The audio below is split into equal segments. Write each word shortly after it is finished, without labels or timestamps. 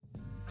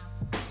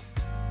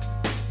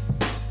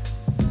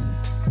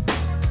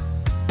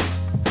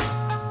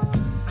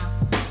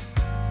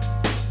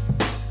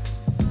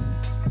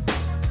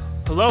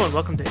Hello and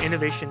welcome to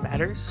Innovation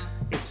Matters.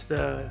 It's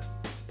the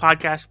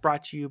podcast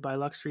brought to you by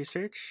Lux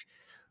Research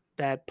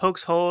that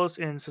pokes holes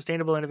in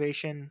sustainable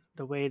innovation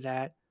the way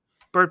that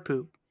bird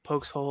poop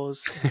pokes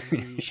holes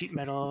in the sheet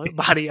metal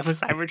body of a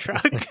Cybertruck.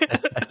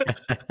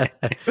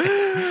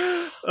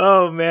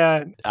 Oh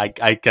man.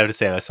 I gotta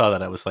say, I saw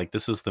that. I was like,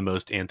 this is the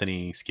most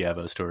Anthony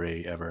Schiavo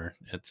story ever.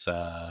 It's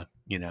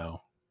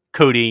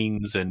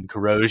coatings and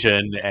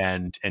corrosion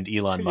and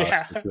Elon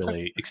Musk is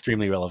really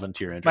extremely relevant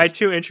to your interest. My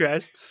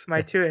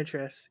two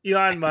interests.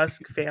 Elon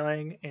Musk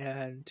failing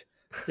and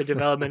the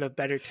development of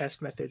better test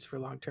methods for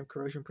long-term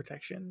corrosion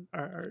protection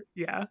are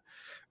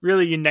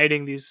really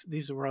uniting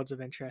these worlds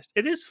of interest.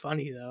 It is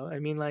funny though. I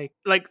mean,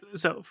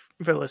 so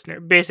for the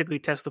listener, basically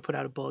Tesla put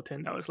out a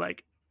bulletin that was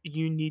like,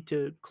 you need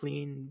to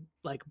clean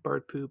like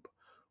bird poop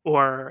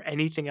or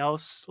anything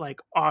else like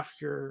off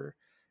your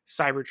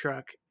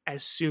Cybertruck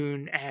as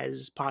soon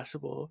as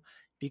possible,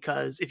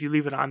 because if you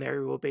leave it on there,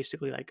 it will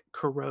basically like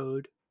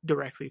corrode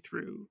directly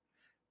through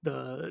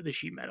the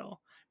sheet metal,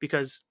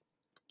 because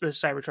the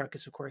Cybertruck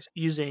is of course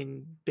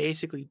using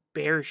basically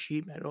bare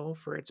sheet metal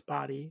for its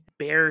body,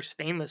 bare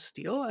stainless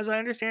steel as I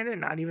understand it,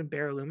 not even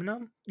bare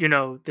aluminum.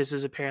 This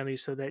is apparently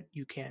so that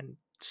you can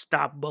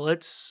stop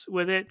bullets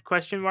with it, ?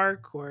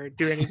 Or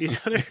do any of these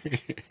other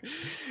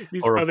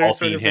or other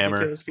sort of hammer.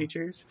 ridiculous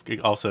features.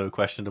 Also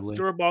questionably.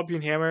 Or a ball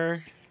peen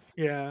hammer.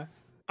 Yeah.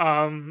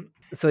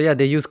 So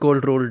they use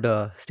cold rolled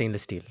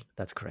stainless steel.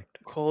 That's correct.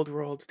 Cold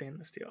rolled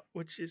stainless steel,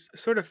 which is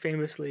sort of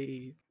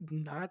famously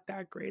not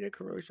that great at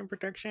corrosion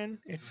protection.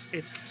 It's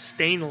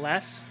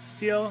stainless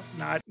steel,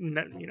 not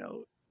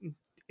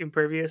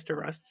impervious to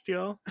rust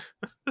steel.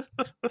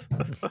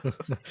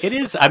 It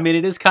is. I mean,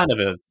 it is kind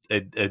of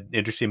a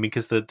interesting,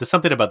 because the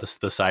something about the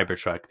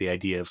Cybertruck, the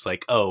idea of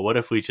like, oh, what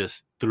if we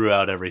just threw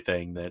out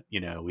everything that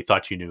we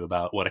thought you knew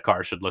about what a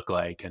car should look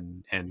like,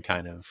 and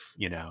kind of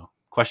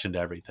questioned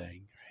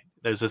everything.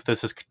 There's this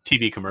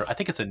TV commercial. I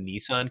think it's a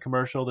Nissan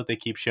commercial that they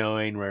keep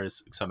showing, where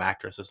some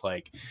actress is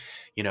like,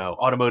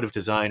 automotive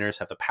designers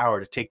have the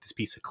power to take this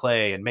piece of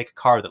clay and make a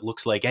car that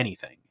looks like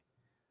anything.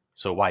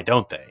 So why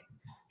don't they?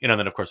 And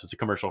then of course it's a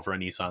commercial for a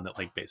Nissan that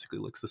like basically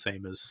looks the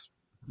same as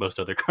most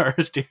other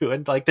cars do.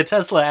 And like the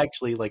Tesla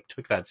actually like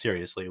took that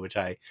seriously, which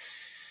I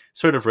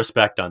sort of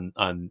respect on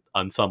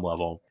some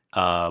level.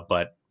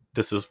 But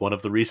this is one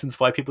of the reasons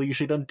why people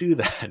usually don't do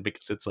that,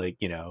 because it's like,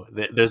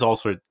 there's all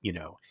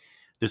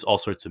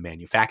sorts of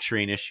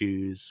manufacturing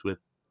issues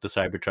with the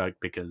Cybertruck,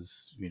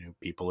 because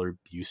people are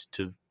used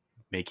to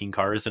making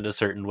cars in a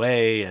certain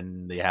way,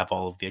 and they have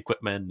all of the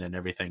equipment and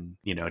everything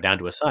down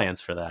to a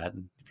science for that.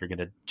 And if you're going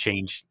to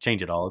change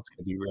it all, it's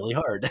going to be really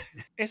hard.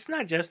 It's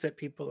not just that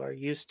people are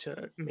used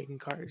to making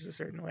cars a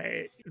certain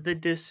way. The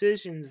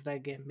decisions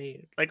that get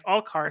made, like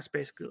all cars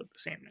basically look the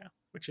same now,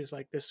 which is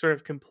like this sort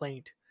of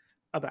complaint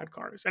about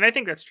cars. And I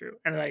think that's true.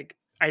 And like,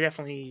 I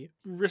definitely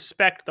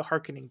respect the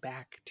harkening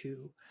back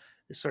to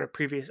this sort of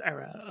previous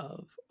era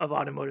of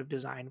automotive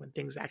design when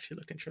things actually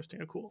looked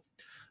interesting and cool.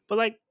 But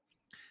like,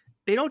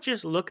 they don't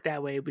just look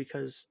that way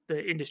because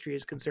the industry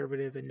is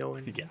conservative and no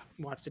one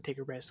wants to take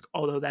a risk,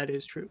 although that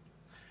is true.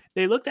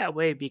 They look that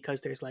way because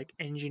there's like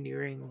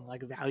engineering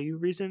like value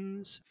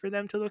reasons for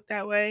them to look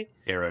that way.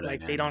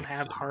 Like they don't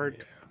have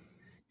hard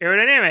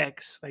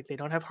aerodynamics, like they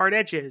don't have hard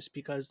edges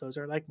because those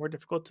are like more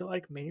difficult to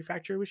like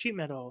manufacture with sheet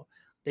metal.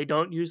 They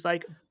don't use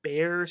like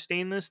bare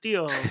stainless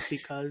steel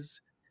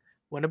because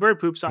when a bird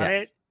poops on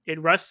it,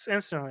 it rusts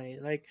instantly.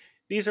 Like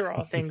these are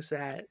all things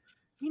that,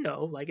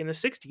 like in the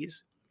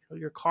 60s,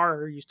 your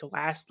car used to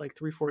last like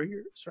 3-4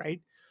 years,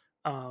 right?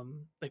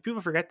 Like people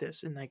forget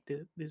this in like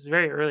this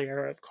very early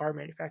era of car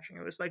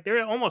manufacturing. It was like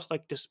they're almost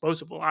like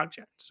disposable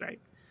objects,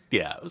 right?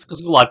 Yeah, it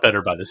was a lot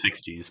better by the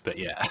 60s, but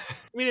yeah. I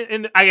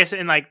mean, I guess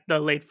in like the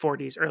late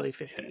 40s, early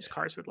 50s,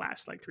 cars would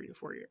last like 3 to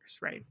 4 years,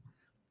 right?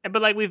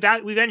 But like we've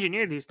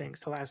engineered these things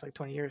to last like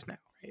 20 years now,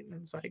 right?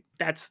 And it's like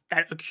that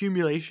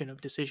accumulation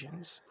of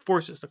decisions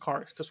forces the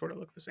cars to sort of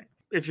look the same.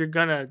 If you're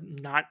gonna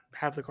not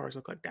have the cars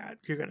look like that,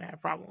 you're gonna have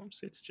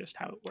problems. It's just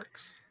how it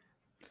works.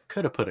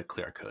 Could have put a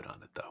clear coat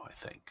on it though, I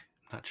think.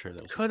 Not sure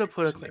that could have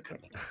put a clear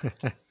coat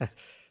on it.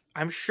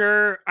 I'm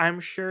sure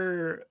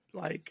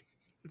like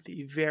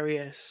the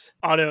various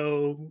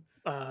auto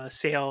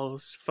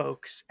sales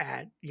folks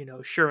at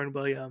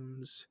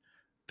Sherwin-Williams,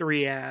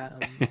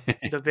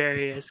 3M, the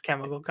various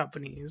chemical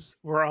companies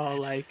were all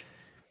like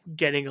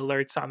getting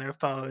alerts on their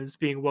phones,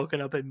 being woken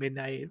up at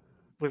midnight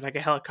with like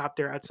a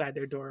helicopter outside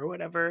their door or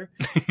whatever,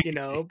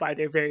 by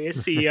their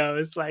various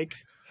CEOs. Like,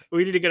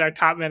 we need to get our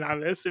top men on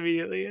this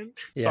immediately and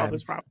solve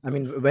this problem. I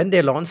mean, when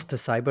they launched the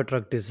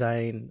Cybertruck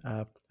design,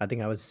 I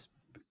think I was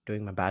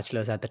doing my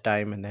bachelor's at the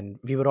time, and then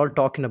we were all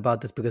talking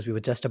about this because we were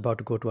just about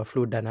to go to a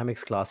fluid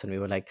dynamics class, and we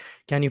were like,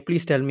 can you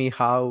please tell me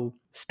how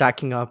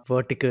stacking up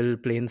vertical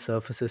plane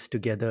surfaces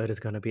together is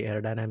going to be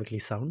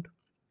aerodynamically sound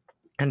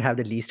and have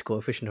the least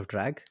coefficient of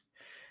drag,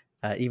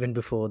 even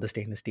before the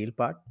stainless steel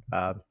part.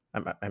 I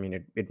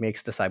mean, it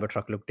makes the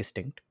Cybertruck look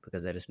distinct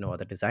because there is no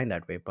other design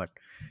that way, but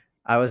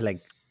I was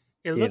like,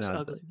 it looks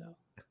ugly though.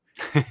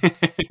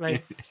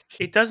 Like,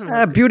 it doesn't look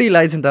good. Beauty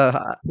lies in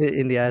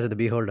the eyes of the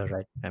beholder,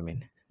 right? I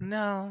mean,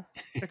 No,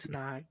 it's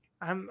not.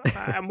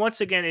 I'm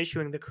once again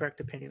issuing the correct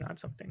opinion on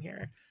something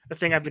here. The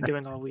thing I've been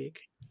doing all week.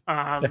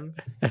 Um,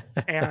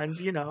 and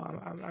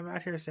I'm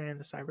out here saying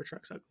the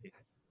Cybertruck's ugly.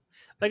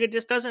 Like, it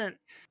just doesn't.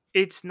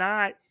 It's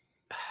not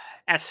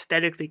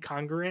aesthetically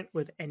congruent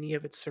with any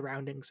of its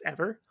surroundings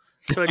ever.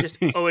 So it just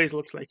always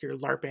looks like you're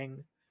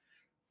LARPing.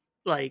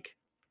 Like,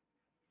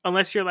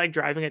 unless you're like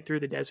driving it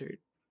through the desert,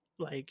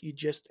 like you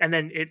just, and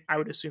then it, I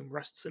would assume,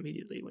 rusts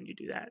immediately when you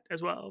do that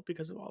as well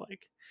because of all,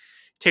 like,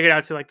 take it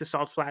out to like the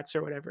salt flats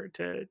or whatever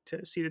to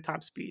see the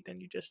top speed,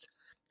 and you just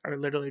are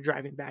literally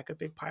driving back a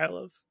big pile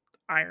of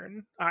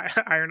iron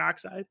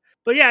oxide.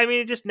 But yeah, I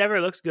mean, it just never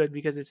looks good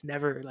because it's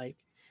never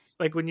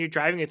like when you're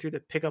driving it through the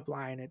pickup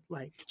line at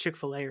like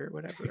Chick-fil-A or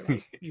whatever,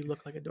 like you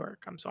look like a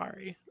dork. I'm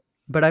sorry.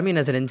 but I mean,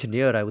 as an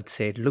engineer, I would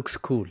say it looks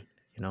cool.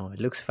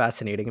 It looks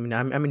fascinating. I mean,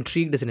 I'm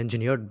intrigued as an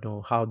engineer to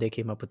know how they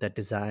came up with that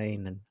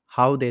design and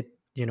how they,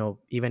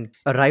 even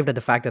arrived at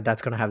the fact that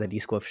that's going to have the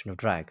least coefficient of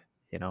drag.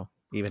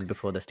 Even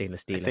before the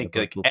stainless I steel and the think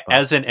like bulletproof part.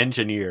 as an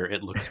engineer,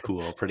 it looks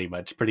cool. Pretty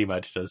much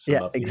does sum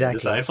Yeah, up the design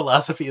exactly.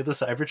 philosophy of the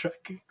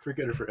Cybertruck for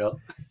good or for ill.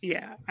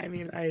 Yeah, I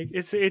mean,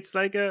 it's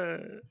like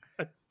a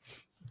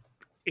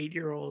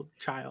 8-year-old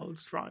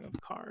child's drawing of a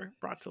car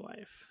brought to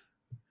life.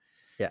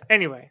 Yeah.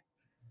 Anyway,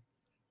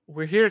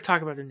 we're here to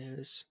talk about the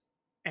news,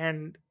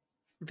 and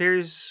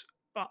there's,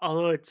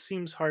 although it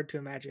seems hard to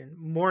imagine,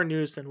 more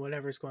news than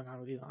whatever's going on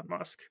with Elon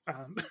Musk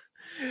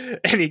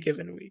any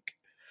given week.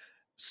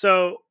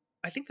 So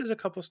I think there's a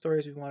couple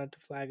stories we wanted to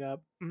flag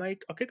up.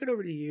 Mike, I'll kick it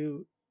over to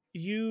you.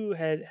 You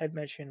had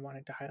mentioned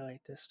wanting to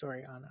highlight this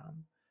story on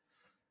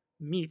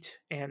meat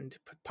and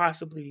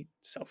possibly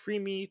cell-free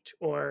meat,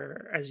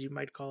 or as you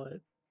might call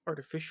it,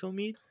 artificial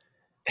meat,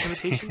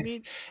 imitation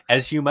meat.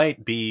 As you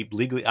might be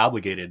legally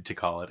obligated to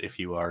call it if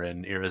you are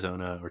in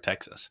Arizona or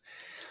Texas.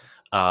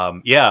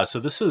 Yeah, so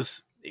this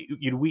is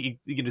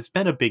it's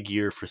been a big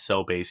year for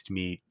cell-based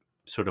meat,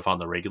 sort of on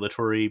the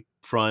regulatory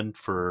front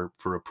for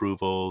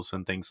approvals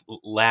and things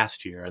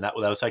last year, and that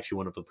was actually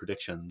one of the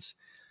predictions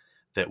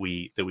that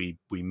we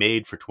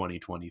made for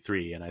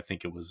 2023, and I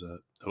think it was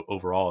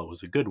overall it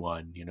was a good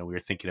one. We were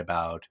thinking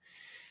about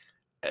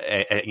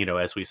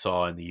as we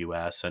saw in the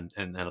U.S.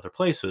 and other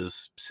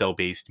places,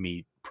 cell-based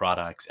meat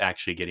products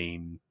actually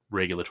getting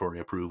regulatory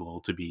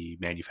approval to be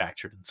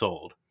manufactured and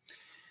sold.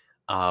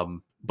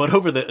 But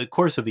over the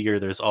course of the year,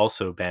 there's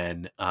also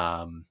been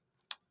a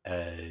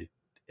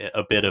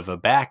bit of a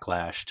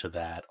backlash to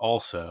that,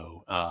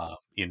 also,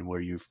 in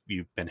where you've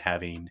been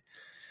having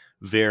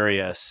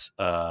various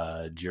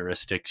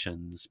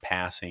jurisdictions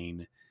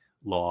passing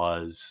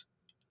laws.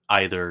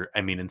 Either,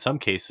 I mean, in some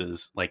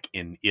cases, like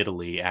in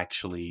Italy,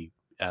 actually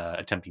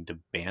attempting to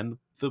ban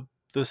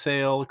the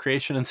sale,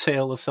 creation, and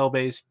sale of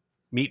cell-based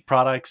meat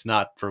products,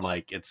 not for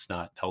like it's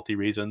not healthy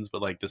reasons,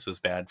 but like this is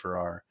bad for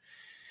our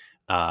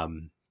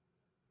um,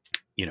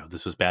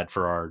 this was bad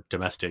for our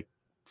domestic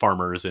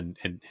farmers and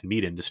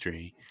meat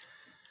industry.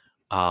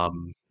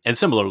 And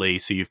similarly,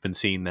 so you've been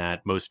seeing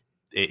that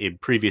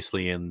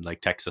previously in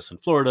like Texas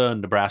and Florida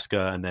and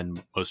Nebraska, and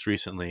then most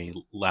recently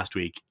last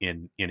week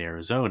in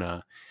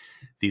Arizona,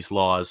 these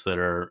laws that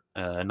are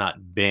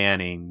not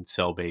banning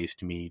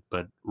cell-based meat,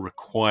 but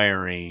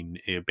requiring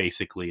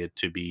basically it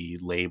to be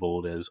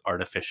labeled as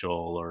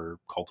artificial or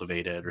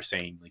cultivated, or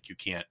saying like you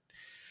can't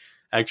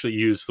actually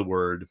use the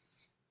word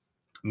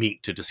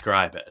meat to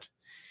describe it.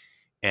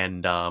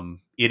 And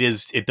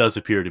it does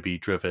appear to be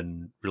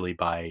driven really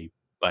by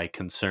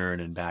concern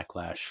and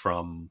backlash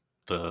from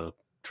the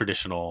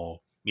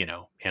traditional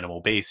animal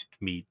based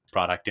meat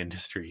product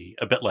industry,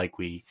 a bit like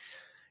we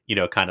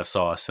kind of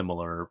saw a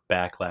similar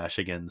backlash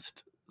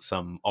against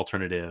some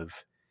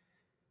alternative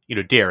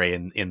dairy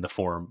in the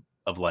form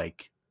of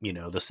like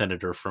the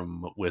senator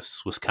from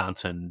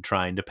Wisconsin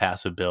trying to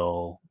pass a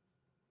bill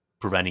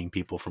preventing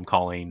people from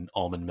calling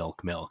almond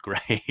milk,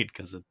 right?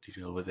 Because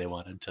they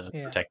wanted to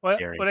Yeah. protect What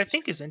dairy. I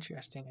think is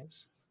interesting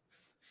is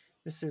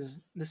this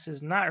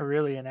is not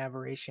really an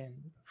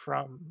aberration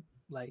from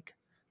like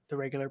the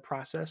regular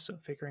process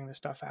of figuring this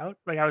stuff out.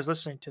 Like, I was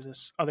listening to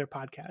this other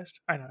podcast.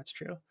 I know it's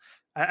true.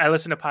 I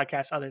listen to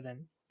podcasts other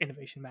than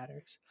Innovation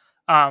Matters.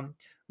 Um,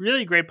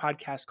 Really great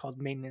podcast called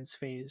Maintenance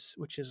Phase,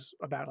 which is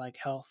about like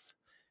health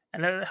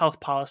and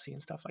health policy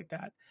and stuff like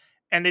that.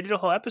 And they did a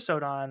whole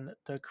episode on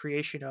the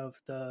creation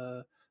of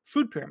the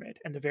food pyramid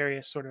and the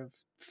various sort of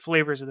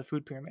flavors of the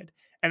food pyramid.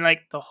 And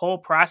like the whole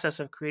process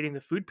of creating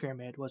the food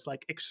pyramid was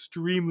like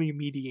extremely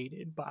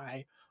mediated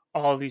by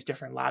all these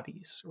different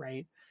lobbies,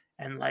 right?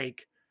 And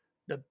like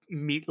the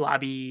meat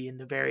lobby and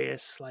the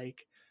various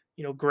like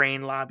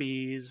grain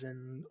lobbies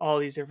and all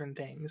these different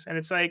things. And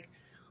it's like,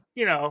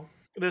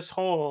 this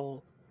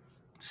whole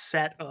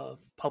set of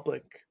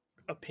public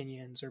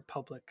opinions or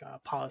public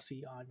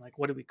policy on like,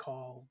 what do we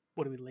call,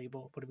 what do we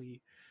label,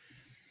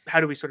 how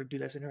do we sort of do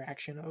this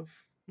interaction of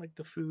like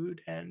the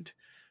food and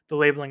the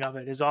labeling of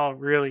it is all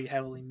really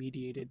heavily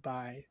mediated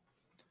by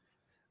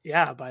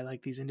yeah, by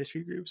like these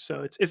industry groups.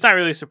 So it's not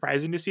really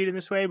surprising to see it in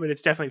this way, but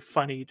it's definitely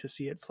funny to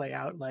see it play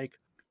out like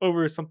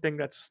over something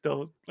that's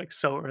still like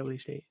so early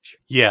stage.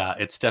 Yeah,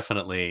 it's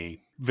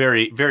definitely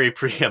very, very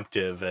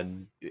preemptive,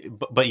 and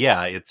but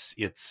yeah, it's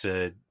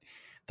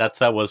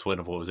that was one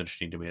of what was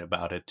interesting to me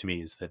about it. To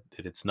me, is that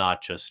it's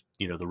not just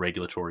the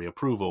regulatory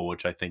approval,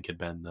 which I think had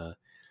been the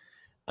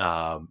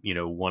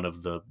one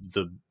of the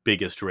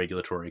biggest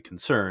regulatory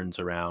concerns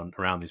around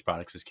these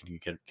products is, can you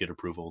get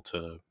approval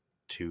to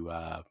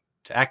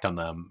act on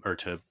them, or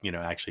to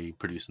actually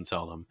produce and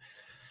sell them.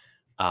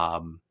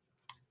 Um,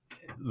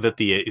 that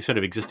the sort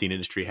of existing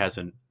industry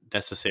hasn't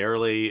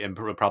necessarily, and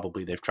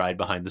probably they've tried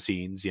behind the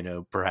scenes,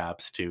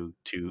 perhaps to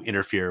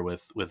interfere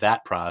with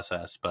that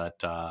process,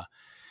 but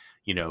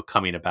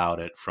coming about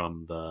it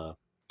from the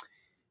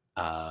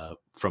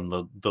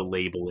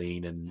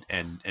labeling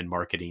and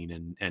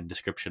marketing and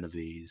description of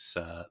these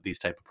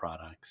type of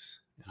products,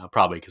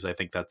 probably because I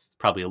think that's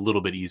probably a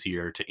little bit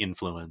easier to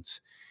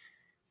influence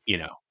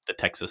the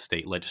Texas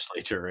state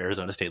legislature or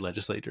Arizona state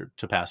legislature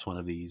to pass one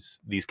of these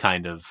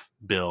kind of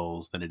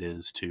bills than it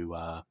is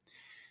to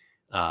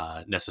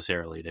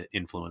necessarily to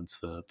influence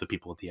the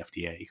people at the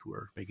FDA who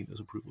are making those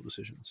approval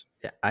decisions.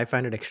 Yeah, I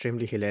find it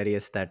extremely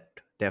hilarious that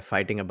they're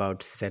fighting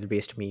about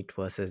cell-based meat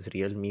versus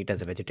real meat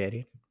as a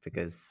vegetarian,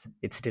 because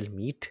it's still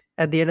meat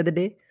at the end of the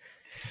day.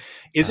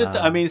 Is it?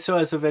 I Um, mean, so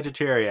as a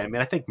vegetarian, I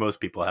mean, I think most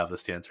people have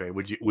this stance, right?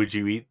 Would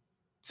you eat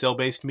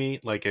cell-based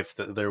meat, like if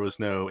there was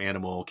no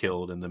animal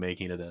killed in the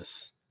making of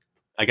this?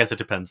 I guess it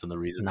depends on the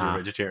reasons you're nah,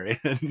 vegetarian,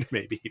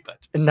 maybe,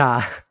 but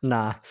nah,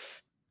 nah,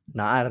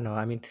 nah. I don't know.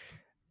 I mean,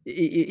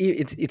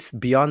 it's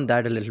beyond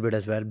that a little bit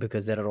as well,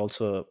 because there are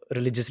also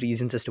religious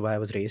reasons as to why I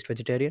was raised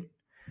vegetarian.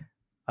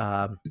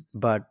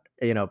 But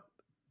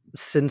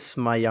since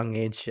my young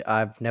age,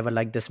 I've never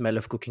liked the smell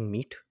of cooking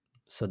meat.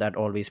 So that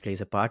always plays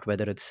a part,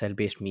 whether it's cell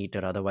based meat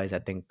or otherwise. I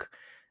think,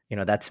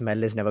 that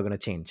smell is never going to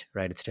change,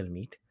 right? It's still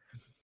meat.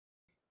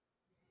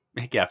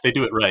 yeah, if they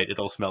do it right,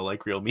 it'll smell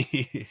like real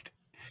meat.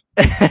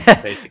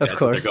 Basically, Of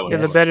that's what they're course. going Yeah,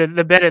 the for.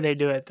 Yes, better they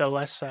do it, the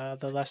less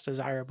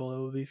desirable it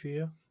will be for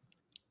you.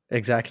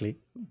 exactly.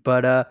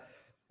 But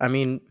I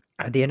mean,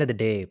 at the end of the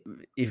day,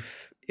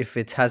 if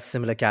it has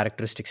similar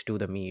characteristics to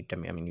the meat, I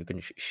mean, you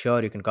can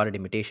sure you can call it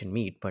imitation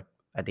meat, but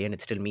at the end,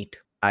 it's still meat.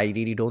 I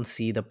really don't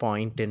see the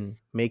point in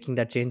making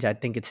that change. I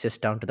think it's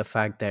just down to the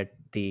fact that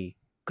the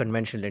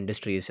conventional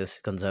industry is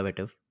just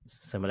conservative,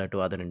 similar to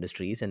other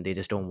industries, and they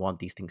just don't want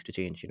these things to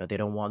change. They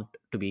don't want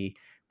to be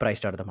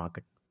priced out of the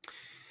market.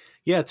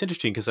 Yeah, it's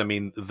interesting because I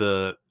mean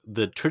the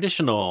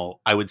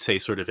traditional, I would say,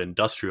 sort of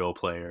industrial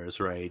players,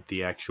 right?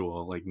 The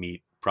actual like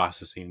meat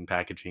processing,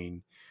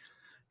 packaging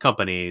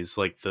companies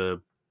like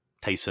the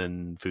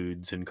Tyson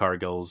Foods and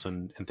Cargills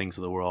and things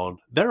of the world,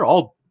 they're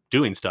all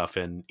doing stuff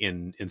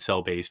in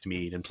cell based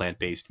meat and plant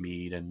based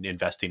meat, and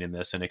investing in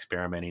this and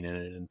experimenting in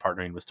it and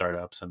partnering with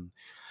startups, and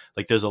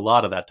like there's a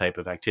lot of that type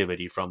of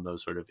activity from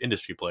those sort of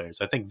industry players.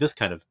 I think this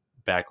kind of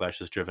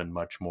backlash is driven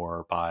much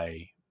more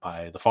by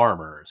the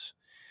farmers,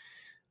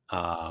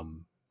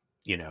 um,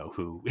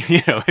 who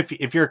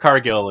if you're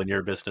Cargill and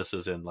your business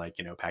is in like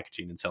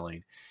packaging and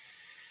selling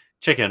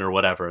chicken or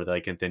whatever,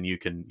 like, and then you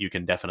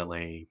can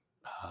definitely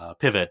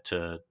pivot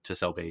to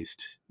cell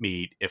based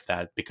meat if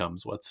that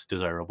becomes what's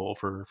desirable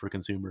for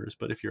consumers.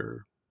 But if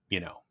you're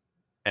an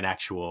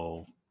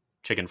actual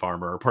chicken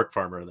farmer or pork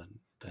farmer,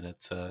 then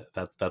it's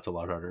that's a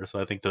lot harder. So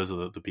I think those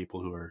are the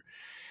people who are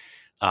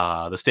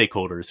the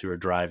stakeholders who are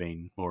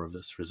driving more of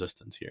this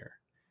resistance here.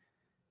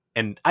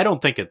 And I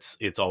don't think it's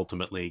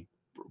ultimately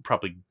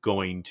probably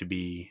going to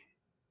be.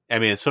 I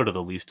mean, it's sort of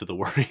the least of the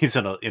worries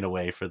in a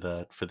way for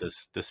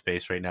this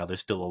space right now. There's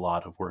still a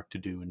lot of work to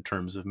do in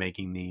terms of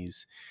making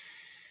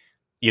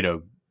you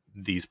know,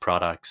 these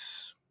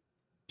products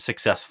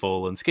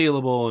successful and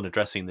scalable, and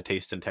addressing the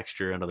taste and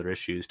texture and other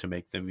issues to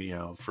make them,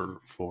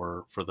 for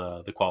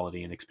the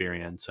quality and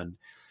experience and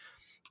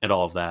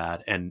all of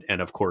that, and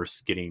of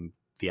course getting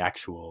the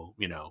actual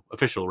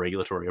official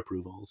regulatory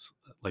approvals,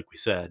 like we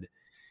said.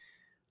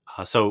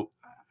 So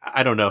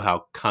I don't know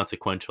how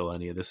consequential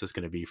any of this is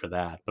going to be for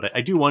that, but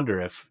I do wonder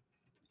if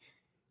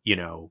you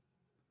know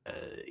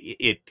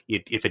it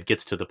if it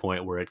gets to the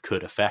point where it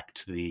could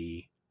affect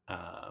the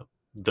uh,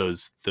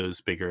 those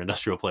bigger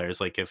industrial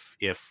players, like if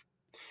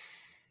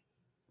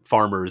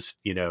farmers,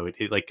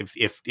 like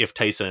if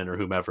Tyson or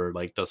whomever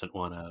like doesn't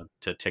want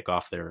to tick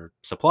off their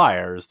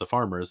suppliers, the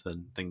farmers,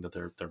 then thing that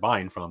they're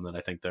buying from, then I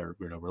think their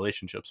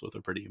relationships with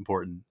are pretty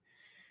important.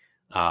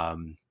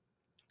 Um,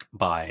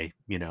 by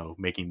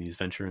making these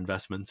venture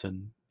investments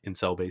in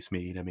cell based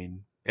meat. I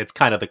mean, it's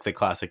kind of like the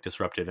classic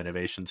disruptive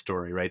innovation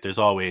story, right? There's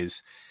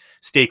always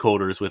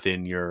stakeholders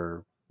within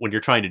your when you're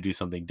trying to do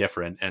something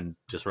different and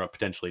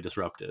potentially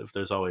disruptive.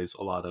 There's always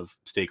a lot of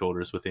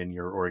stakeholders within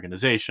your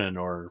organization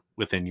or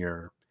within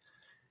your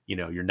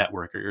your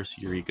network or your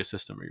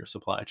ecosystem or your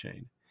supply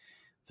chain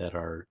that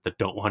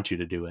don't want you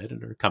to do it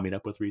and are coming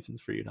up with reasons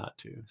for you not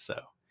to.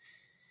 So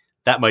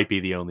that might be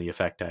the only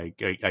effect I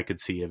could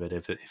see of it,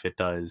 if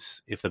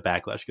if the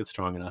backlash gets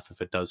strong enough,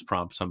 if it does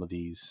prompt some of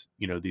these,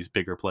 these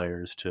bigger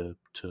players to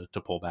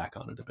pull back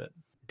on it a bit.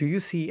 Do you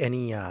see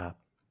any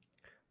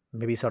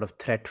maybe sort of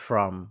threat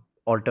from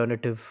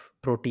alternative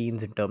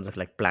proteins in terms of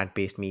like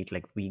plant-based meat,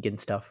 like vegan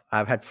stuff?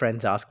 I've had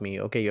friends ask me,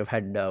 okay, you've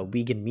had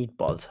vegan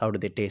meatballs, how do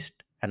they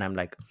taste? And I'm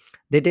like,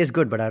 they taste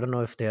good, but I don't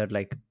know if they're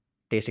like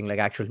tasting like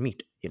actual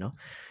meat,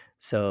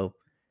 So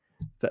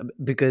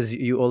because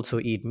you also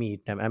eat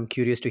meat, I'm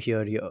curious to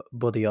hear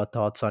both of your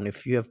thoughts on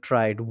if you have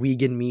tried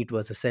vegan meat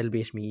versus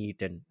cell-based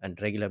meat and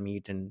regular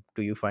meat, and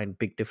do you find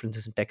big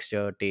differences in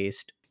texture,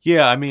 taste?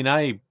 Yeah, I mean,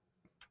 I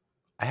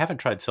haven't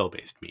tried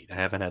cell-based meat. I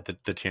haven't had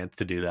the chance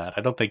to do that.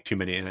 I don't think too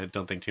many, and I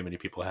don't think too many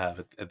people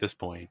have at this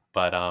point.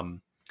 But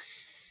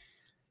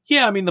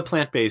yeah, I mean, the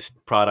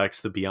plant-based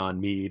products, the Beyond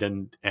Meat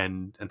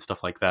and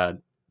stuff like that,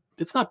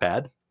 it's not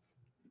bad.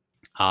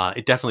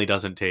 It definitely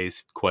doesn't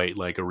taste quite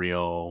like a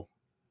real,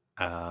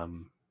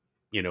 um,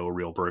 a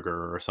real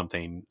burger or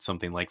something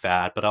like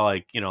that. But I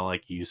like,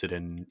 like use it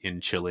in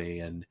chili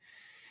and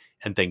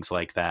things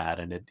like that.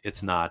 And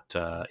it's not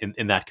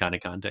in that kind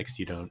of context.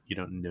 You don't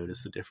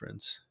notice the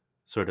difference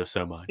sort of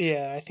so much.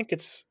 Yeah, I think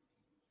it's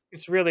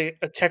really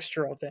a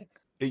textural thing.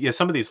 Yeah,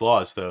 some of these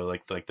laws though,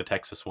 like the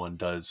Texas one,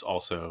 does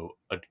also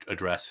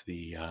address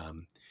the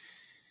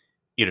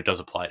does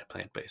apply to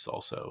plant-based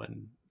also,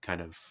 and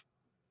kind of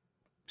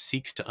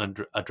seeks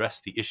to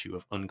address the issue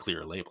of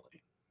unclear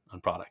labeling on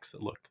products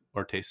that look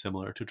or taste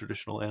similar to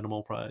traditional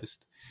animal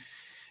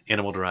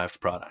derived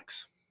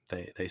products.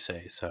 They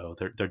say so.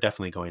 They're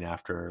definitely going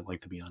after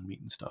like the Beyond Meat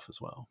and stuff as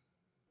well.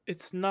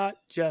 It's not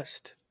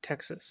just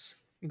Texas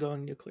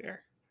going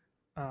nuclear,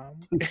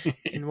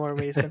 in more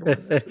ways than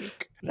one this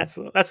week. That's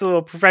a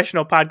little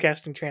professional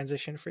podcasting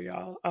transition for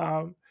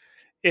y'all.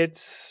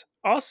 It's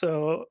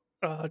also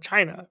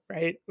China,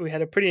 right? We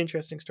had a pretty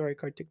interesting story,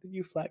 Karthik, that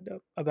you flagged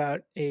up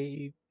about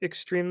a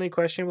extremely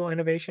questionable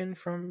innovation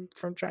from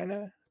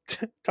China.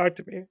 Talk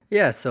to me.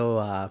 Yeah, so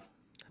I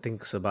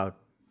think it's about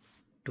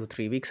 2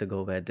 3 weeks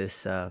ago where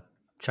this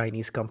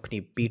Chinese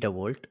company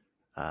Betavolt,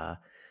 uh,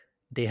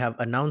 they have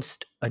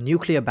announced a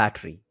nuclear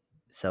battery.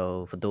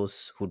 So for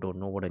those who don't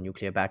know what a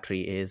nuclear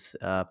battery is,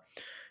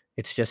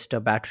 it's just a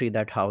battery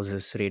that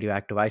houses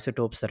radioactive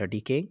isotopes that are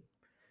decaying,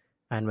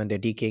 and when they're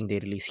decaying they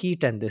release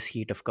heat, and this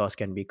heat of course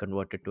can be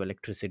converted to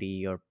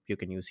electricity, or you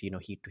can use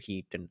heat to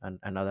heat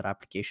and other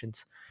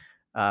applications.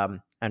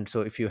 And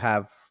so if you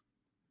have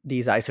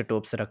these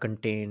isotopes that are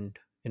contained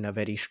in a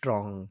very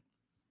strong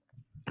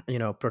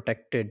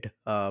protected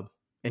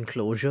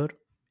enclosure,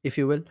 if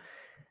you will,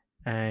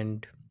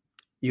 and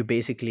you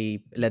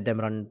basically let them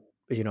run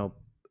you know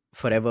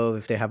forever.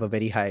 If they have a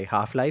very high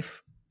half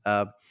life,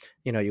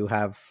 you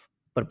have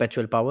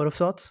perpetual power of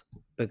sorts,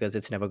 because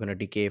it's never going to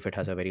decay if it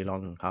has a very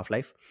long half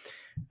life.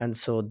 And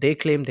so they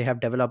claim they have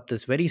developed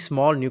this very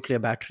small nuclear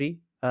battery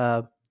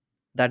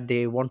that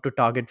they want to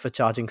target for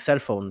charging cell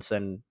phones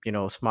and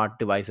smart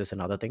devices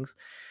and other things.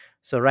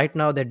 So right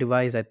now their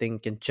device, I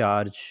think, can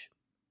charge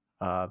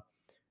uh,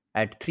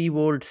 at 3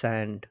 volts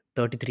and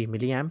 33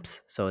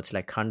 milliamps, so it's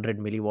like 100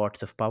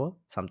 milliwatts of power,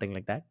 something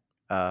like that.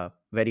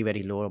 Very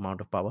very low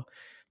amount of power.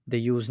 They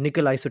use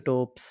nickel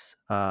isotopes,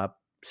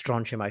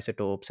 strontium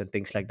isotopes and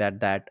things like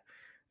that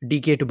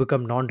decay to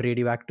become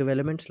non-radioactive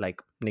elements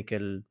like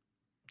nickel.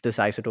 This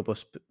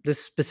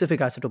specific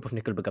isotope of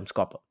nickel becomes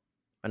copper,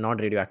 a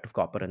non-radioactive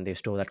copper, and they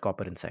store that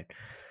copper inside.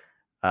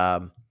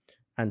 um,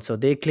 and so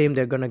they claim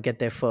they're going to get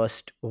their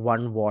first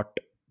 1 watt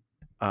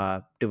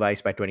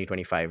device by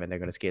 2025, and they're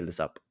going to scale this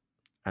up.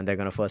 And they're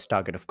going to first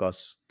target, of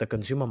course, the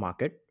consumer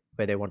market,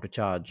 where they want to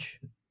charge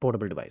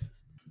portable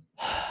devices.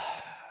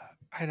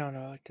 I don't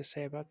know what to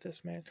say about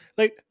this, man.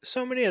 Like,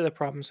 so many of the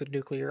problems with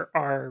nuclear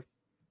are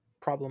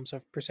problems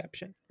of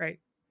perception, right?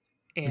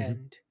 Hmm.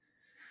 And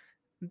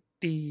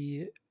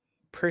the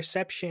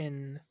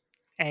perception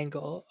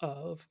angle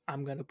of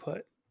I'm going to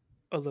put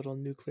a little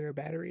nuclear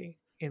battery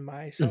in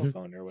my cell Hmm.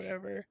 phone or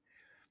whatever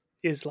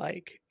is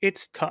like,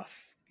 it's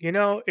tough.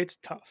 It's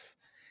tough.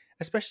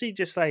 Especially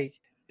just like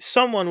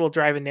someone will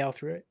drive a nail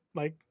through it.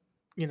 Like,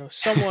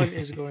 someone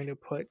is going to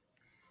put,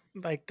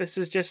 like, this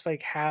is just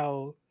like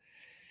how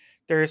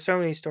there are so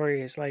many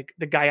stories, like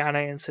the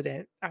Guyana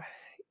incident.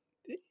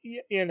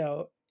 You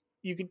know,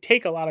 you can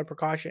take a lot of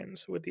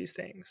precautions with these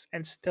things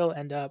and still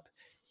end up,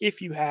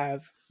 if you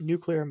have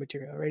nuclear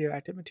material,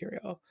 radioactive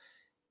material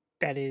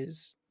that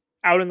is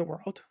out in the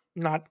world,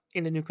 not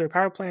in a nuclear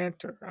power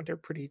plant or under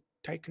pretty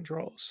tight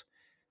controls,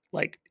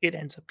 like it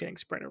ends up getting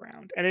spread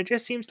around. And it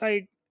just seems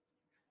like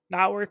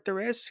not worth the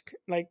risk.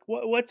 Like,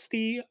 what's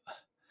the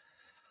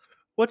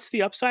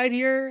upside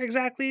here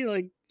exactly?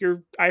 Like,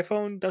 your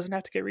iPhone doesn't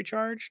have to get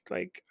recharged.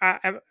 Like,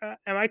 am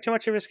I too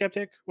much of a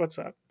skeptic? What's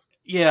up?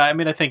 Yeah, I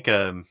mean, I think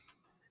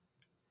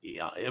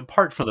yeah,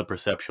 apart from the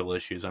perceptual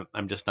issues,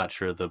 I'm just not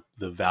sure the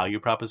value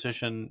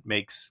proposition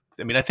makes.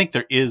 I mean, I think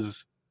there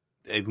is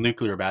a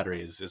nuclear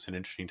battery is an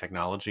interesting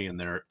technology, and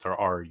there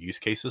are use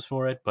cases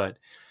for it, but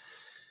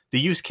the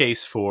use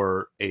case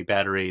for a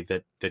battery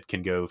that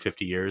can go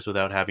 50 years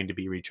without having to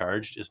be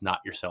recharged is not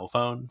your cell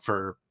phone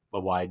for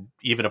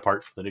even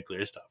apart from the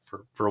nuclear stuff,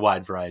 for a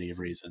wide variety of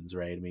reasons,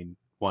 right? I mean,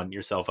 one,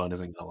 your cell phone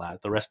isn't going to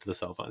last. The rest of the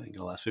cell phone isn't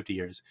going to last 50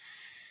 years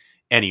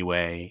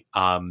anyway.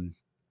 And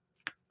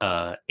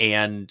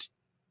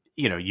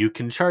you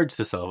can charge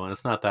the cell phone.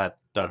 It's not that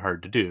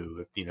hard to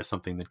do.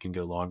 Something that can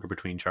go longer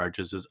between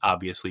charges is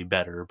obviously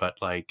better, but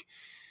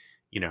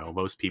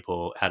most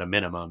people at a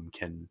minimum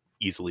can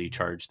easily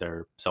charge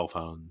their cell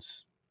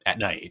phones at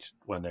night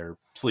when they're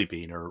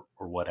sleeping or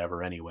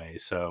whatever anyway.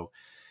 So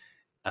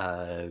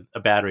a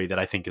battery that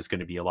I think is going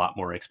to be a lot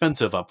more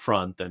expensive up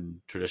front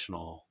than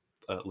traditional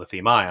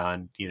lithium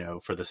ion,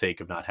 for the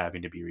sake of not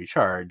having to be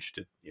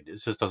recharged, it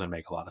just doesn't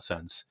make a lot of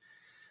sense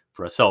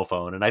for a cell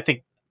phone. And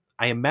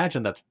I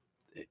imagine that's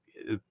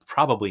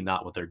probably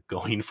not what they're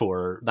going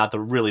for, not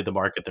the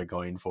market they're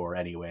going for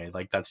anyway.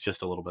 Like, that's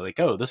just a little bit like,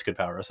 oh, this could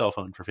power a cell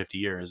phone for 50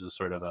 years is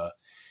sort of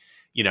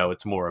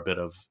it's more a bit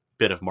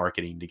of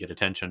marketing to get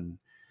attention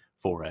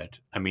for it.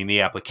 I mean,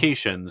 the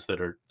applications that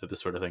this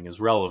sort of thing is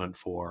relevant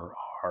for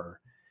are,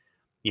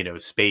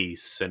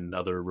 space and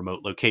other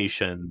remote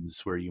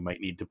locations where you might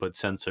need to put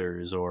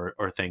sensors or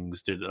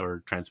things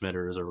or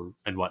transmitters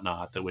and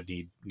whatnot that would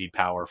need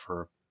power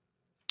for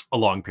a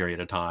long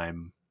period of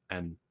time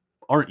and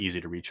aren't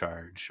easy to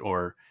recharge,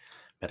 or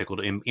medical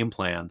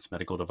implants,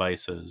 medical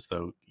devices,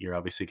 though you're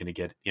obviously going to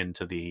get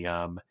into the,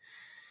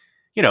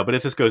 but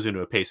if this goes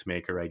into a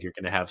pacemaker, right, you're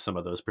going to have some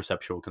of those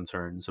perceptual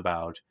concerns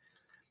about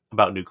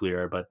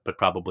nuclear, but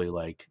probably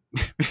like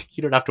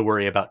you don't have to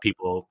worry about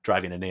people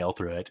driving a nail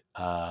through it,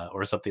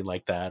 or something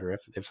like that, or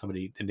if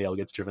a nail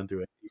gets driven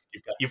through it,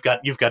 you've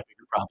got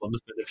bigger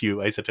problems than a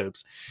few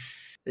isotopes.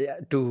 Yeah,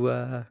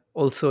 to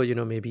also,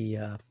 maybe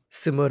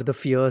simmer the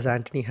fears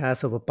Anthony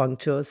has over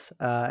punctures.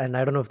 And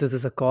I don't know if this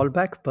is a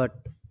callback, but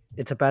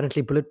it's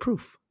apparently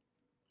bulletproof,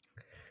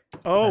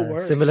 Oh, word.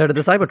 similar to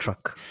the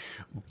Cybertruck.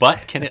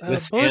 But can it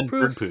withstand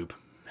bird Bulletproof. poop?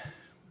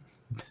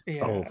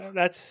 Yeah, Oh.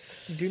 that's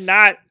do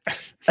not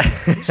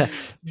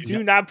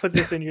put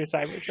this in your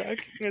Cybertruck.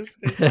 Is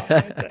all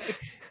I'd say.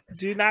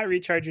 Do not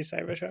recharge your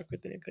Cybertruck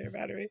with the nuclear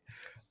battery.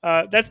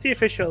 That's the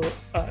official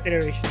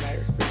Iteration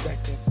Matters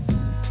perspective.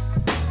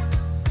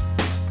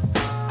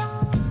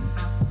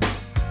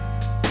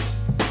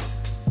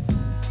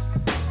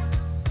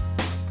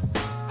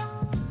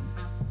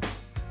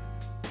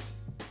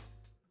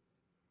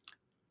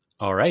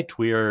 All right,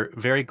 we are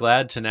very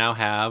glad to now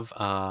have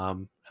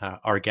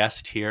our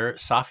guest here,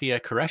 Safia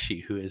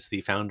Qureshi, who is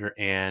the founder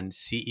and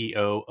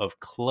CEO of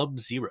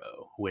CLUBZERØ,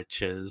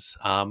 which is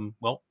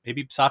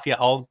maybe Safia,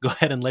 I'll go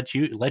ahead and let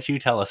you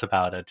tell us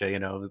about it.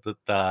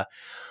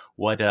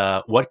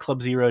 What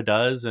CLUBZERØ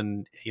does,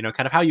 and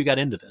kind of how you got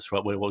into this.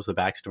 What was the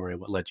backstory?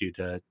 What led you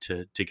to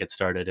get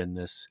started in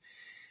this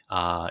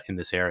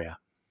area?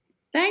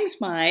 Thanks,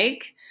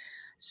 Mike.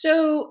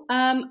 So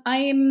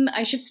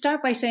I should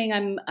start by saying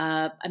I'm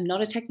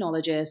not a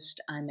technologist.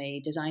 I'm a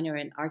designer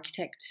and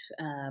architect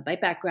by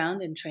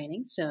background and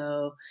training.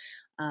 So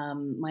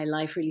my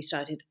life really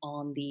started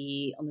on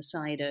the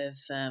side of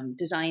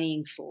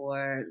designing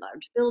for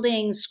large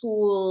buildings,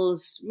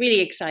 schools, really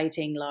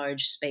exciting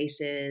large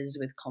spaces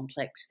with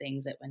complex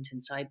things that went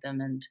inside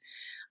them. And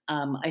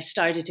I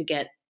started to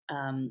get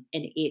an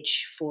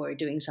itch for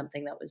doing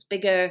something that was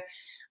bigger,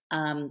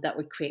 that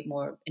would create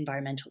more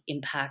environmental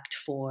impact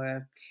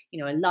for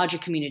a larger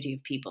community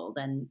of people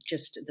than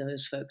just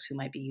those folks who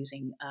might be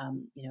using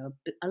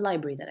a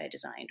library that I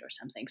designed or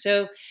something.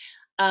 So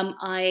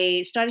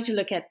I started to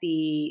look at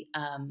the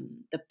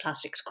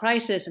plastics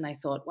crisis, and I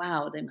thought,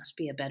 wow, there must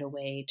be a better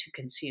way to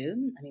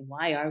consume. I mean,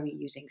 why are we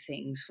using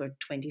things for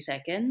 20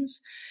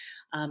 seconds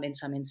in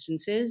some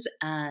instances?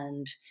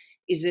 And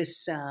is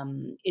this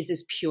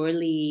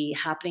purely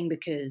happening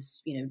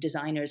because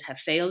designers have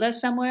failed us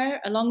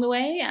somewhere along the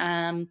way?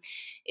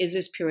 Is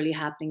this purely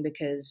happening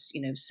because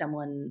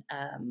someone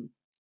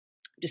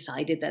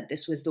decided that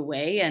this was the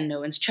way and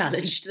no one's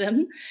challenged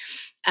them?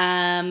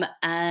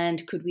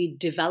 And could we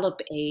develop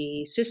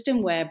a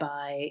system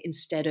whereby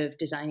instead of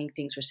designing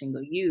things for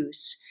single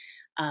use,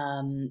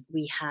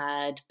 we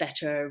had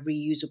better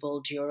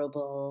reusable,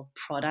 durable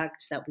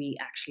products that we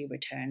actually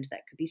returned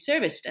that could be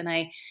serviced? And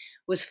I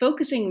was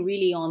focusing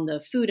really on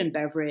the food and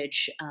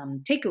beverage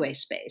takeaway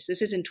space.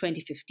 This is in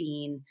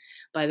 2015,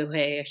 by the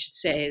way, I should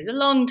say. It's a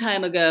long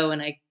time ago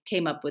when I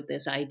came up with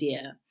this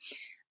idea.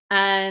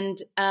 And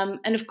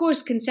of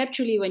course,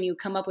 conceptually, when you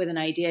come up with an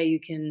idea, you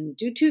can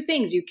do two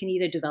things. You can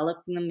either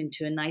develop them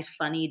into a nice,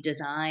 funny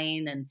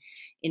design and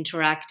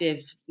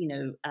interactive,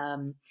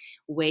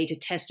 way to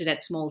test it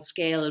at small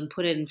scale and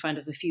put it in front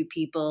of a few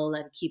people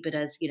and keep it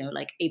as,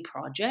 like a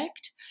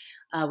project,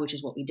 which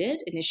is what we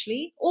did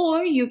initially.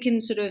 Or you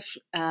can sort of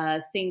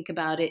think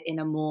about it in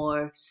a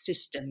more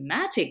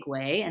systematic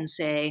way and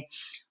say,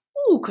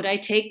 oh, could I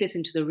take this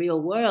into the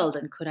real world,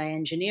 and could I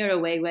engineer a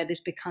way where this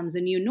becomes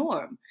a new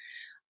norm?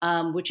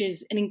 Which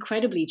is an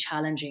incredibly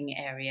challenging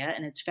area,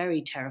 and it's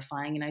very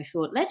terrifying. And I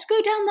thought, let's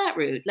go down that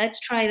route. Let's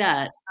try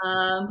that.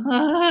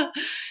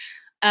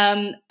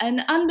 And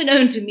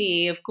unbeknown to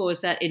me, of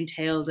course, that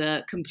entailed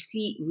a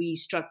complete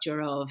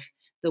restructure of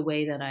the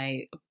way that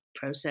I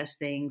processed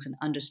things and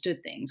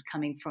understood things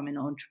coming from an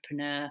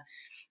entrepreneur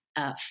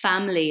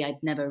family.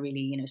 I'd never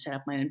really, set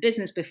up my own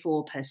business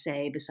before per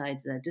se,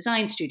 besides the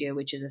design studio,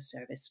 which is a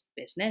service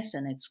business,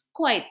 and it's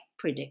quite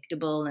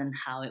predictable in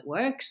how it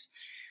works.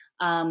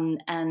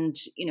 And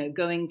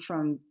going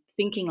from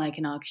thinking like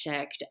an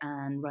architect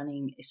and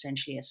running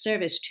essentially a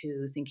service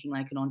to thinking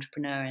like an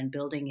entrepreneur and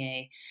building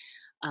a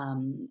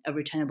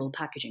returnable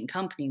packaging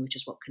company, which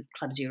is what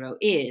CLUBZERØ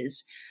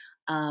is,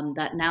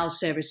 that now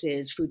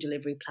services food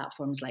delivery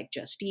platforms like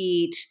Just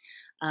Eat,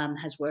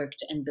 has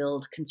worked and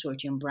built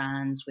consortium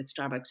brands with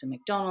Starbucks and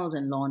McDonald's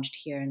and launched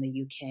here in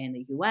the UK and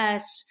the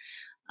US.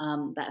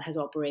 That has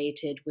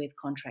operated with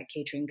contract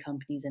catering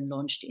companies and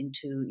launched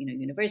into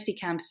university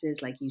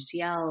campuses like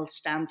UCL,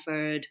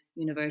 Stanford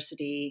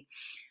University,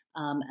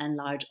 and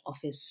large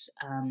office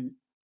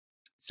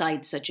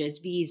sites such as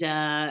Visa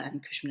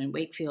and Cushman and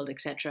Wakefield,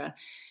 etc.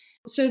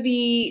 So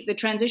the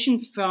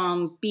transition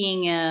from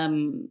being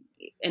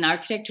an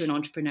architect to an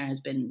entrepreneur has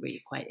been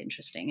really quite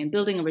interesting, and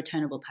building a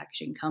returnable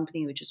packaging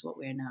company, which is what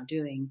we're now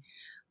doing,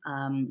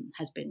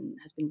 has been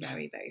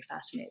very, very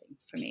fascinating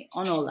for me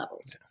on all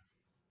levels.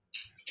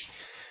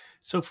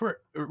 So for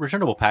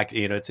returnable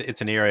packaging,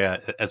 it's an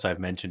area, as I've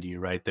mentioned to you,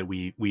 right, that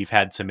we've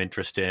had some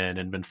interest in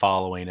and been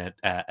following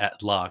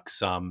at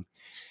Lux. And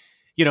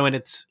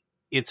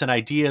it's an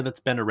idea that's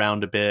been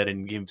around a bit,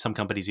 and some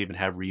companies even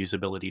have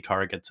reusability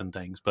targets and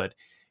things. But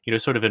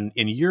sort of in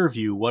your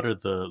view, what are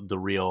the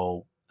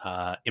real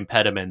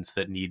impediments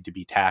that need to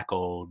be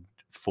tackled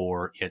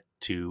for it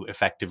to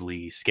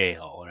effectively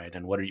scale, right?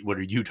 And what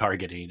are you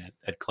targeting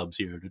at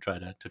CLUBZERØ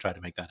to try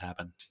to make that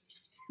happen?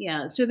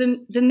 Yeah, so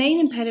the main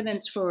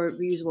impediments for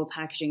reusable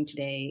packaging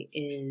today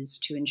is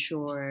to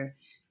ensure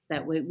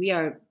that we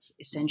are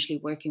essentially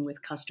working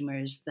with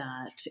customers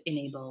that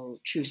enable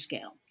true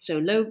scale. So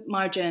low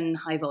margin,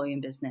 high volume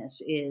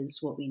business is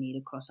what we need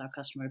across our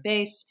customer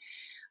base.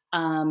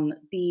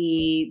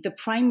 The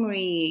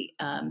primary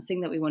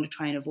thing that we want to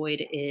try and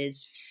avoid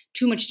is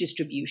too much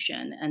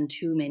distribution and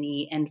too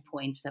many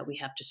endpoints that we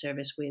have to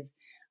service with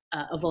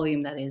a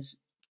volume that is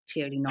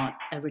clearly not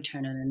a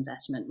return on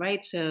investment,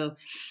 right? So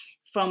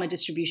from a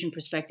distribution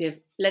perspective,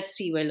 let's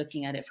see, we're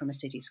looking at it from a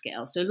city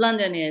scale. So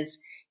London is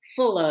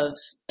full of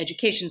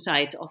education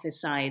sites, office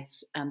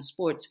sites,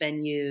 sports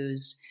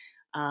venues,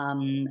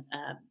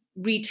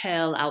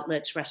 retail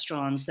outlets,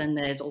 restaurants. Then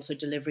there's also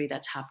delivery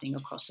that's happening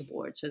across the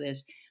board. So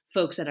there's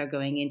folks that are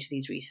going into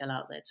these retail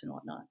outlets and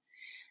whatnot.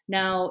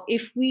 Now,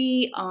 if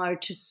we are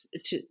to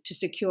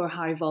secure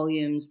high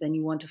volumes, then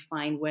you want to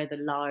find where the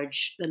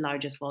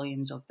largest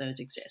volumes of those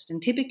exist.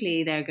 And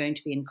typically, they're going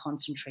to be in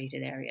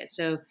concentrated areas.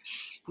 So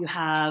you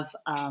have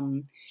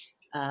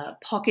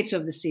pockets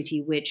of the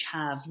city which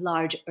have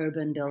large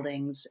urban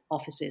buildings,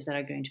 offices that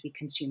are going to be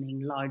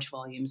consuming large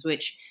volumes,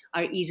 which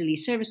are easily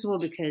serviceable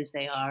because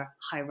they are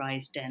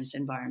high-rise, dense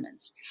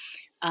environments.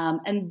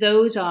 And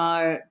those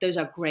are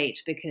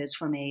great because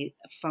from a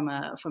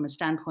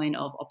standpoint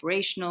of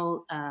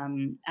operational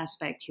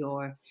aspect,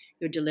 you're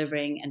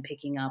delivering and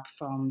picking up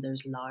from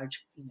those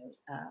large,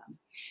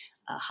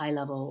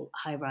 high-level,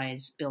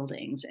 high-rise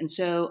buildings. And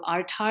so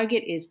our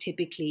target is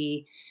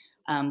typically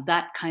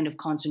that kind of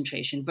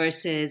concentration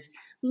versus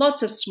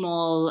lots of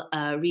small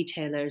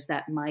retailers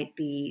that might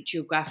be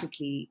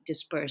geographically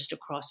dispersed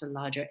across a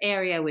larger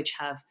area, which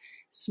have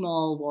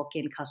small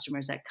walk-in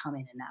customers that come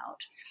in and out.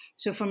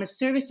 So from a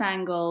service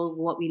angle,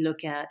 what we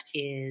look at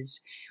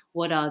is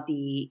what are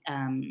the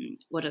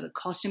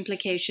cost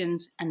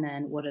implications, and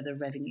then what are the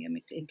revenue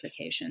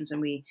implications,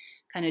 and we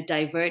kind of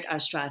divert our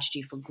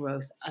strategy for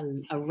growth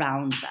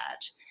around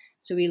that.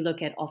 So we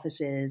look at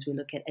offices, we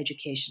look at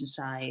education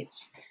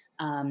sites.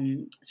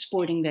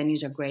 Sporting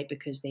venues are great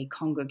because they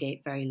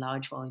congregate very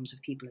large volumes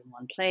of people in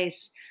one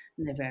place,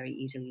 and they're very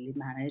easily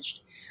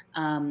managed.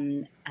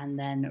 And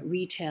then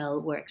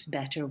retail works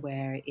better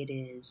where it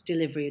is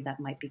delivery that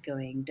might be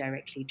going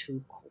directly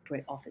to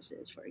corporate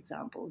offices, for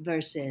example,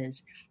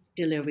 versus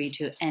delivery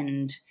to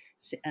end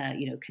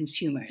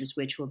consumers,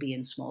 which will be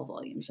in small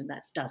volumes, and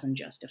that doesn't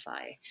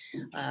justify.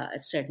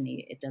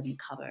 It doesn't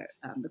cover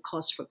the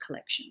cost for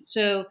collection.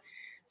 So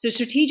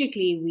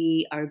strategically,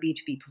 we are a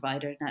B2B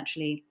provider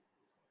naturally.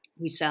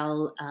 We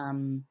sell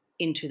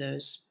into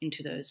those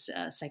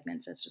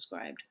segments as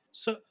described.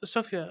 So,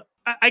 Safia,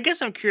 I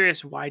guess I'm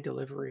curious why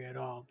delivery at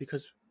all,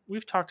 because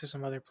we've talked to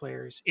some other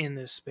players in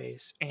this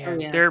space,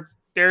 and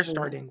they're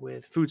starting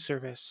with food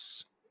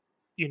service,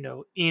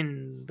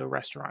 in the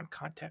restaurant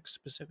context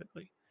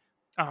specifically.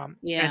 And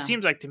it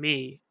seems like to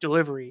me,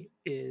 delivery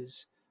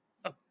is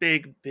a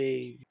big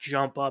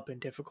jump up in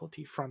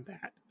difficulty from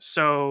that.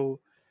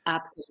 So,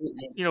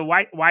 absolutely,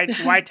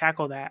 why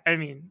tackle that? I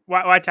mean,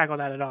 why tackle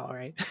that at all,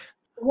 right?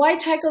 Why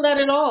tackle that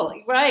at all?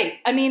 Right.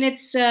 I mean,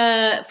 it's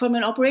from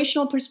an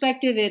operational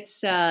perspective,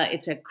 it's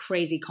a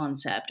crazy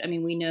concept. I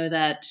mean, we know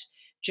that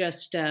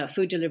just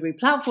food delivery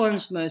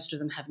platforms, most of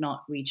them have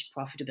not reached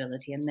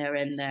profitability, and they're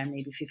in their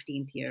maybe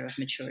 15th year of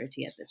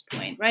maturity at this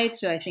point, right?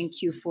 So I think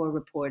Q4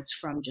 reports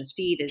from Just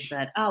Eat is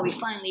that, we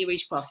finally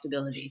reached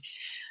profitability.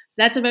 So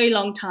that's a very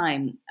long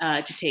time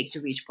to take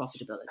to reach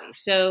profitability.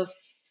 So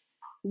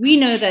we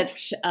know that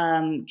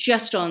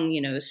just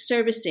on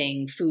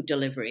servicing food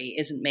delivery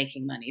isn't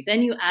making money.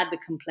 Then you add the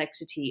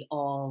complexity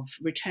of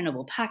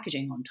returnable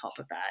packaging on top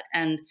of that,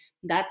 and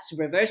that's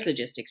reverse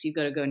logistics. You've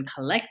got to go and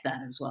collect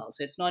that as well.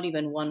 So it's not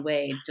even one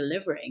way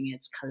delivering;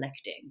 it's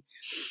collecting.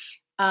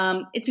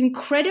 It's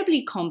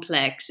incredibly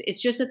complex.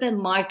 It's just that the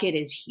market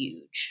is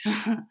huge,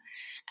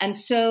 and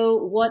so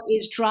what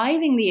is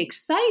driving the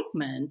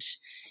excitement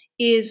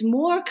is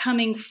more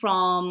coming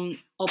from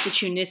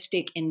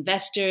opportunistic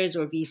investors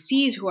or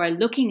VCs who are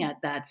looking at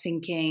that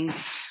thinking,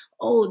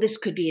 oh, this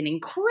could be an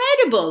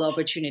incredible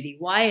opportunity.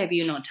 Why have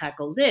you not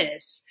tackled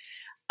this?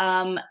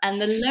 And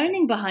the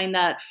learning behind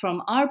that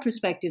from our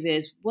perspective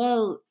is,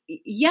 well,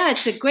 yeah,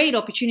 it's a great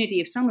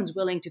opportunity if someone's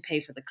willing to pay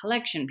for the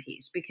collection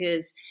piece,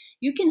 because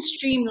you can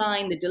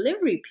streamline the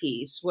delivery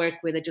piece, work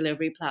with a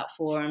delivery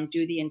platform,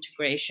 do the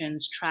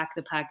integrations, track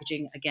the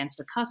packaging against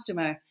a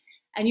customer,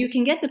 and you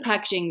can get the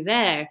packaging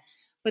there.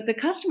 But the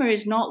customer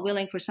is not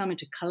willing for someone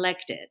to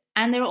collect it.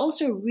 And they're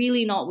also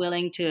really not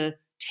willing to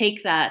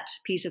take that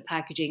piece of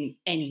packaging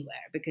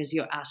anywhere because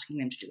you're asking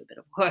them to do a bit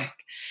of work.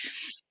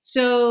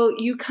 So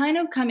you kind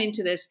of come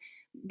into this,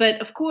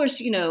 but of course,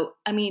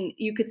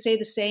 you could say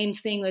the same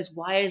thing as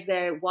why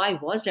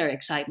was there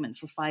excitement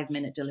for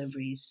 5-minute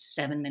deliveries,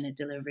 7-minute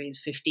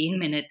deliveries,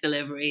 15-minute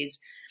deliveries?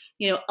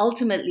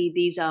 Ultimately,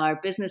 these are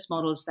business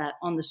models that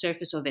on the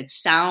surface of it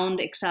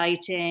sound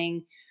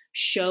exciting,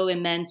 show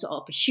immense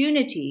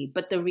opportunity,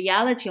 but the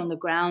reality on the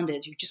ground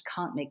is you just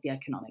can't make the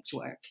economics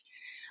work.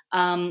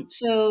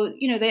 So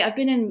I've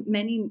been in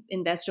many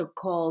investor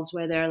calls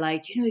where they're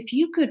like, if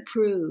you could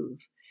prove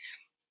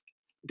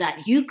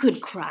that you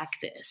could crack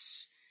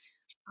this,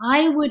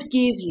 I would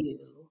give you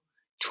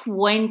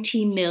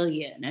 20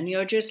 million. And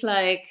you're just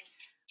like,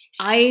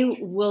 I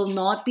will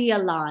not be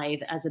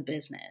alive as a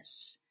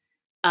business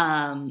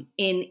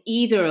in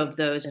either of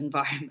those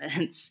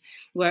environments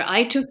where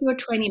I took your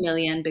 20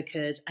 million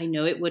because I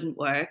know it wouldn't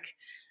work,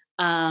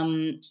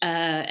 and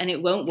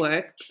it won't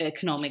work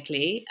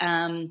economically.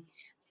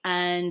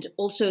 And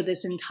also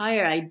this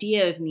entire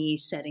idea of me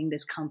setting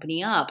this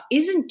company up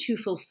isn't to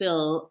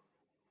fulfill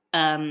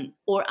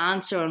or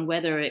answer on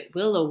whether it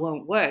will or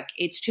won't work.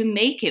 It's to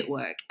make it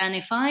work. And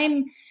if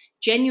I'm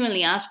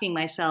genuinely asking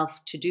myself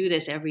to do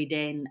this every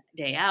day in,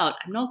 day out,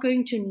 I'm not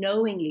going to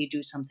knowingly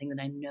do something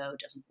that I know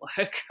doesn't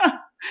work.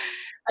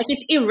 Like,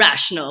 it's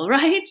irrational,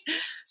 right?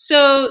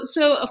 So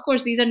of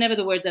course, these are never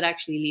the words that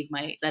actually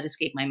that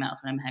escape my mouth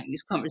when I'm having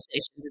these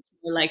conversations. It's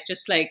more like,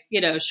 just like,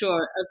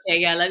 sure, okay,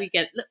 yeah,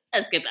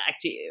 let's get back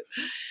to you.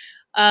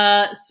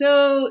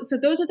 So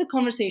those are the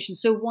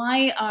conversations. So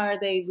why are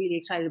they really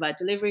excited about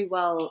delivery?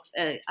 Well,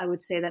 I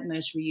would say that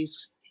most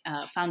reuse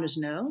founders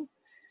know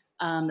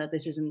that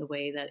this isn't the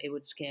way that it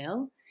would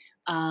scale.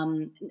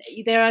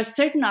 There are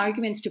certain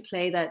arguments to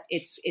play that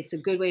it's a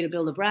good way to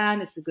build a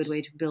brand. It's a good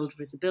way to build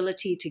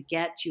visibility, to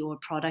get your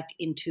product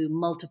into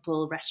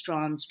multiple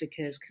restaurants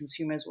because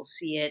consumers will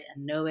see it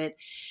and know it.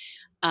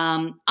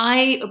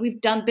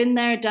 We've been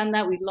there, done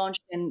that. We've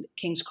launched in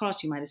King's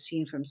Cross. You might have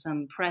seen from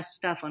some press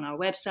stuff on our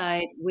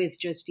website with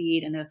Just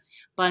Eat and a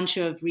bunch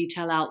of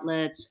retail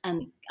outlets.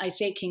 And I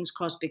say King's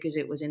Cross because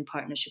it was in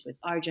partnership with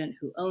Argent,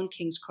 who own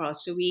King's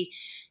Cross. So we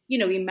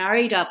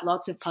married up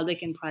lots of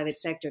public and private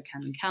sector,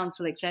 Camden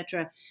Council,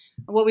 etc.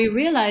 What we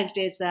realized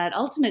is that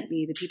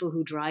ultimately the people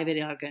who drive it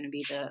are going to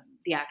be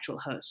the actual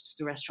hosts,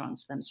 the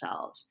restaurants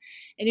themselves.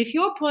 And if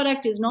your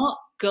product is not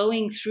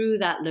going through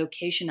that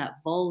location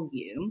at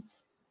volume,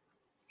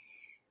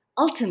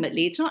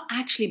 ultimately, it's not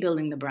actually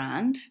building the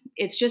brand.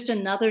 It's just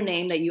another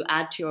name that you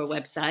add to your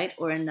website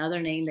or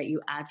another name that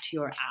you add to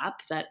your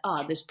app that,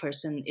 this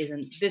person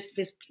isn't,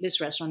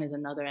 this restaurant is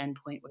another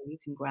endpoint where you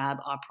can grab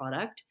our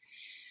product.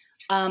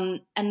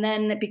 And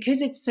then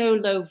because it's so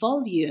low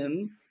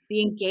volume,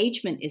 the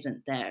engagement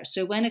isn't there.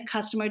 So when a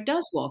customer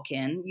does walk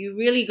in, you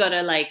really got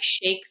to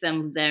shake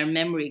their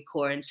memory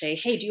core and say,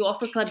 hey, do you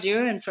offer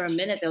CLUBZERØ? And for a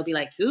minute, they'll be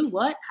like, who,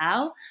 what,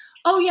 how?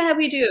 Oh, yeah,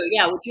 we do.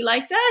 Yeah, would you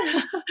like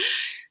that?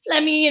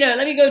 Let me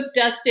go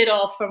dust it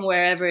off from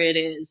wherever it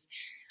is.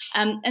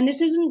 And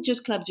this isn't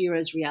just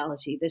CLUBZERØ's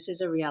reality. This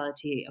is a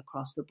reality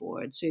across the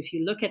board. So if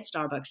you look at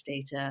Starbucks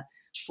data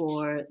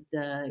for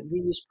the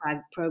reuse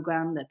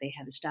program that they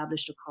have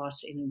established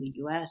across in the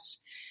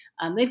US,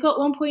 they've got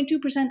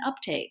 1.2%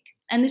 uptake.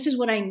 And this is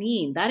what I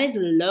mean. That is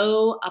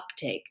low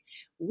uptake.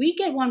 We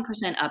get 1%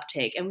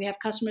 uptake, and we have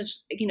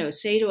customers,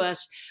 say to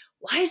us,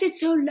 why is it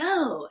so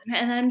low?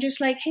 And I'm just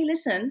like, hey,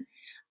 listen,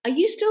 are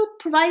you still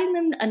providing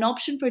them an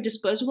option for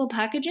disposable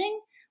packaging?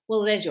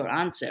 Well, there's your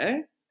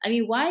answer. I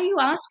mean, why are you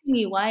asking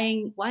me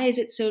why is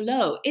it so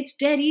low? It's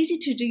dead easy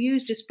to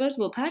use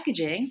disposable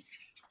packaging.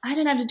 I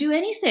don't have to do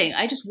anything.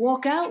 I just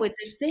walk out with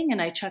this thing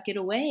and I chuck it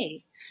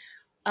away.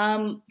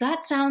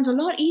 That sounds a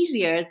lot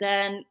easier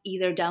than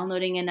either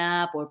downloading an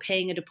app or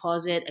paying a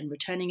deposit and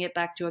returning it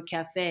back to a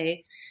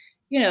cafe.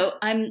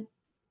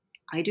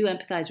 I do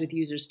empathize with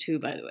users too,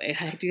 by the way.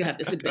 I do have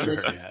this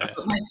ability to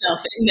put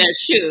myself in their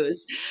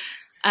shoes.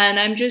 And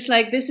I'm just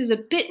like, this is a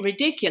bit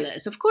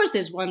ridiculous. Of course,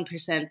 there's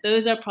 1%.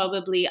 Those are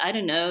probably, I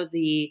don't know,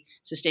 the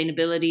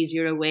sustainability,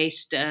 zero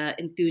waste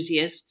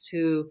enthusiasts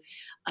who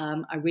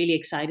are really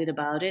excited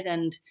about it.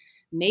 And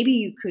maybe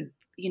you could,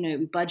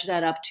 budge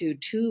that up to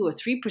 2 or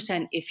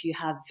 3% if you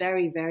have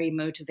very, very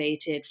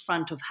motivated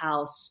front of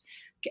house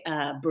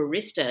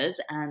baristas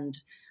and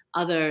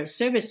other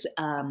service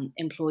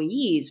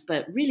employees.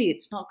 But really,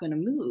 it's not going to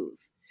move.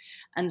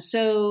 And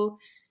so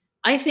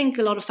I think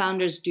a lot of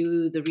founders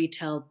do the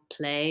retail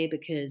play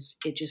because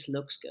it just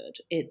looks good.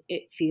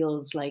 It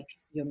feels like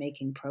you're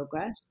making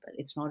progress, but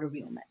it's not a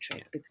real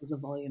metric because the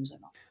volumes are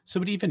not. So,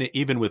 but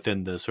even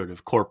within the sort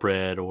of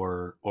corporate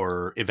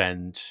or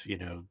event,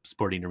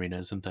 sporting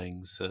arenas and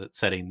things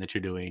setting that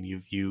you're doing,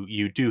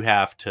 you do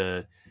have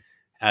to.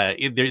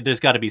 There's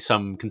got to be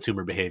some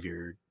consumer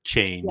behavior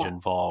change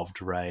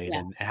involved, right? Yeah.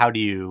 And how do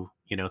you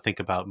think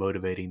about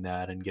motivating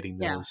that and getting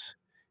those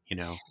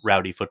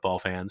rowdy football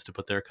fans to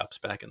put their cups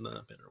back in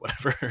the bin or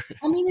whatever?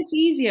 I mean, it's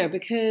easier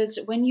because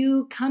when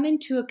you come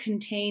into a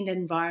contained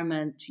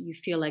environment, you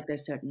feel like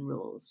there's certain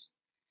rules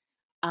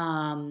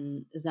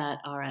that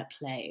are at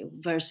play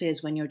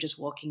versus when you're just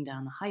walking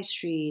down the high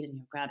street and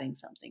you're grabbing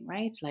something,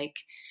 right? Like,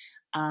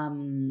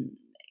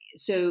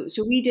 so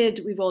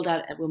we rolled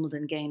out at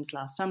Wimbledon Games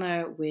last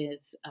summer with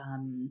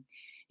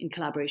in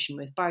collaboration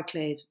with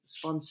Barclays, the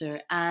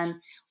sponsor. And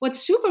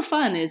what's super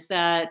fun is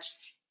that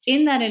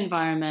in that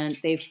environment,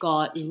 they've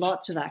got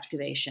lots of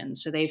activation.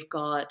 So they've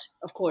got,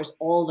 of course,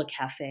 all the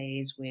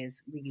cafes with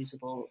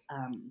reusable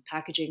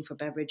packaging for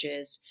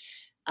beverages.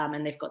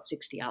 And they've got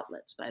 60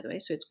 outlets, by the way.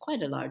 So it's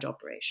quite a large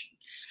operation.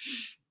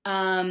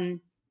 On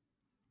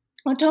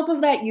top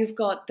of that, you've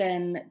got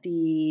then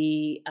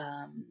the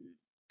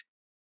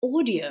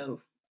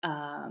audio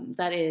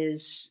that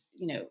is,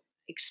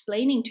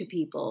 explaining to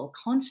people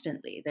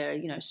constantly. There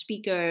are,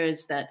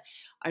 speakers that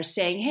are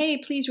saying,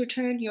 hey, please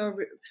return your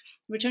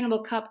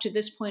returnable cup to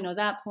this point or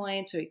that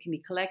point so it can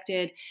be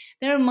collected.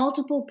 There are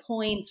multiple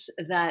points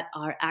that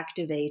are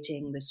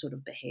activating this sort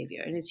of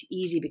behavior. And it's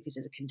easy because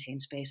it's a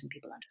contained space and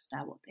people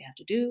understand what they have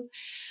to do.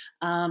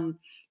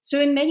 So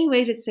in many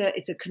ways, it's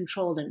a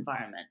controlled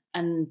environment.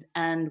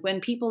 And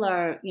when people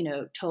are,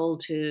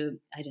 told to,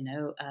 I don't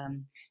know,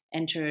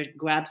 enter,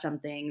 grab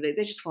something,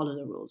 they just follow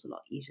the rules a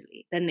lot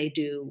easily than they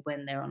do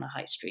when they're on a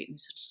high street and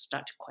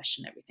start to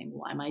question everything.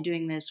 Why am I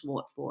doing this?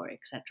 What for?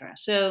 Etc.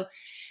 So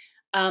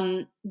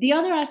the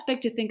other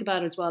aspect to think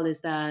about as well is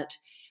that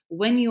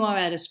when you are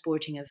at a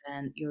sporting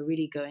event, you're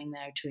really going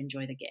there to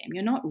enjoy the game.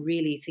 You're not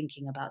really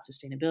thinking about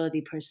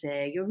sustainability per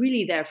se. You're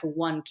really there for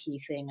one key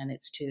thing, and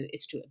it's to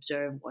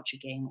observe, watch a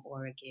game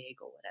or a gig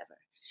or whatever.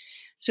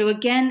 So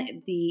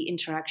again, the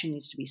interaction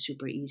needs to be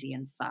super easy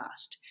and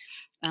fast.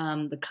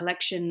 The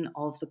collection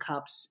of the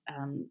cups,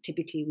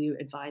 typically we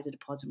advise a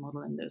deposit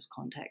model in those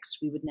contexts.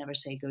 We would never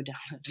say go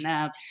download an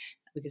app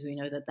because we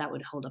know that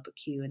would hold up a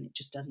queue and it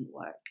just doesn't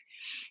work.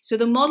 So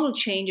the model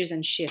changes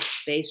and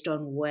shifts based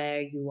on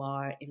where you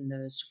are in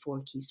those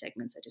 4 key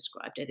segments I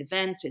described. At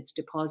events, it's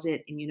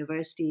deposit. In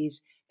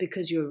universities,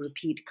 because you're a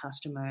repeat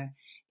customer,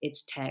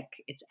 it's tech,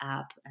 it's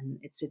app, and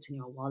it sits in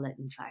your wallet.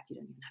 In fact, you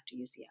don't even have to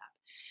use the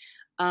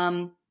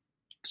app.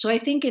 So I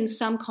think in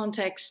some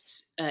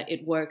contexts,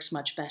 it works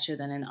much better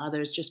than in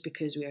others just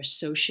because we are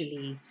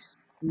socially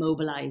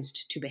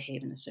mobilized to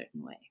behave in a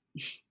certain way.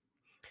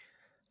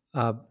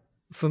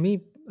 For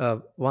me,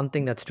 one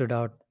thing that stood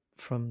out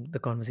from the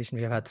conversation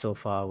we have had so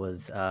far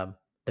was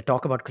the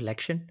talk about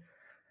collection.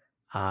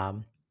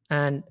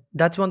 And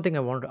that's one thing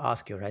I wanted to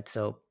ask you, right?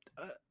 So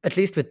at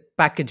least with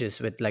packages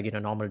with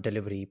normal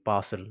delivery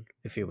parcel,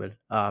 if you will,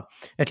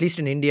 at least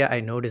in India,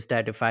 I noticed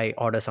that if I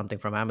order something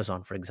from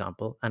Amazon, for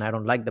example, and I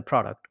don't like the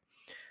product,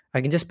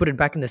 I can just put it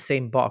back in the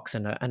same box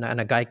and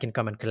a guy can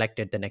come and collect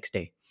it the next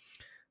day.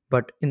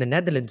 But in the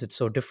Netherlands, it's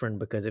so different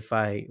because if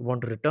I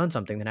want to return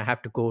something, then I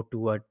have to go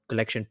to a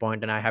collection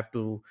point and I have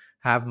to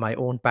have my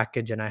own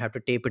package and I have to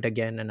tape it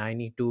again and I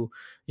need to,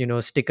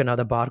 stick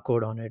another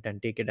barcode on it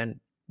and take it. And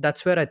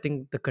that's where I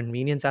think the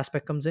convenience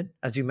aspect comes in,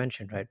 as you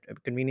mentioned, right?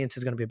 Convenience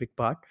is going to be a big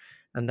part.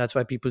 And that's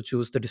why people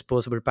choose the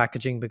disposable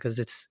packaging because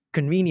it's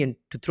convenient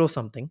to throw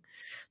something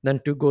than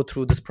to go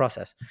through this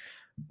process.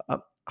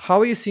 How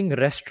are you seeing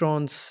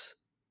restaurants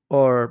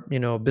or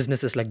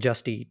businesses like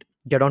Just Eat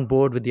get on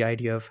board with the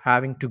idea of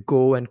having to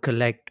go and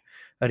collect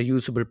a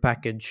reusable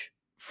package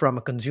from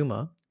a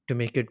consumer to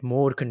make it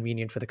more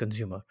convenient for the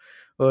consumer?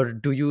 Or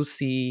do you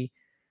see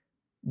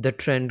the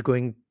trend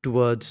going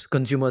towards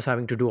consumers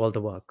having to do all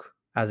the work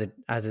as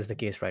is the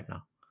case right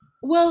now?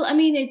 Well, I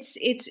mean,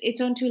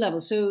 it's on 2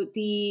 levels. So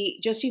the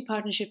Just Eat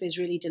partnership is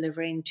really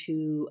delivering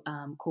to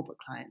corporate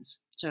clients.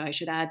 So I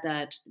should add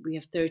that we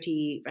have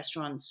 30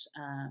 restaurants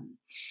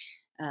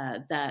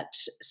that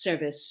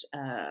service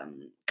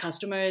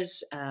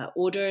customers'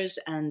 orders,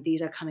 and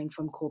these are coming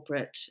from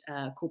corporate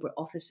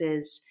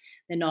offices.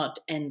 They're not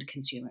end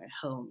consumer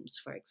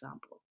homes, for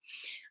example.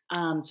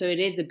 So it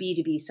is the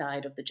B2B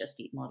side of the Just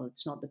Eat model.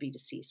 It's not the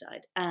B2C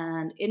side.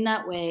 And in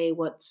that way,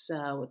 what's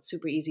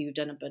super easy, we've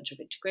done a bunch of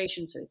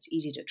integration. So it's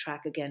easy to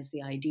track against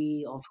the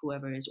ID of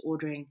whoever is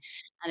ordering,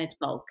 and it's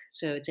bulk.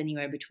 So it's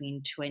anywhere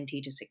between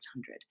 20 to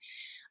 600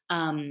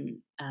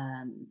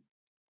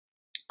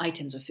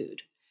 items of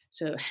food.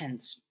 So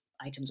hence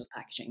items of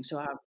packaging. So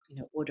our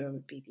order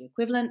would be the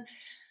equivalent.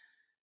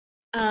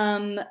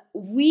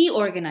 We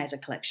organize a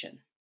collection.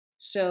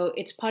 So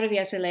it's part of the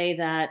SLA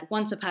that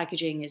once a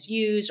packaging is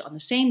used, on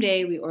the same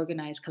day, we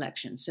organize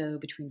collection. So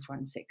between 4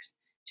 and 6,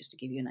 just to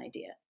give you an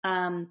idea.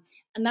 And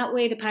that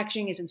way the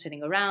packaging isn't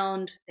sitting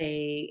around.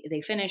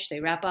 They finish, they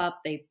wrap up,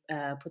 they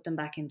put them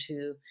back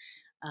into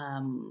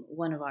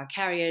one of our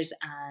carriers,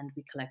 and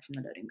we collect from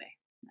the loading bay.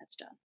 That's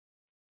done.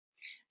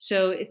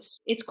 So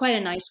it's quite a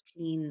nice,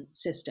 clean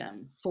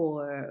system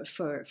for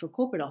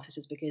corporate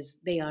offices, because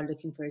they are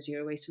looking for a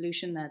zero waste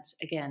solution that's,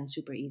 again,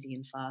 super easy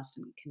and fast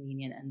and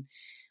convenient. And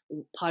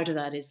part of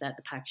that is that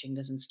the packaging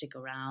doesn't stick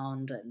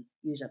around and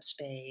use up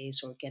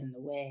space or get in the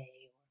way.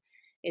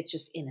 It's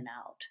just in and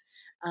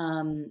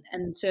out.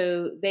 And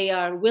so they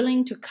are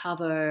willing to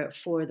cover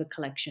for the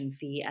collection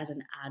fee as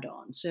an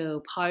add-on.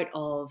 So part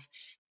of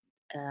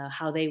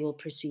how they will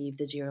perceive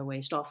the zero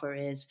waste offer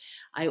is,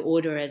 I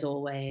order as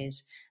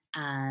always,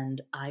 and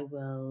I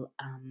will,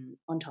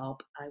 on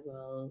top, I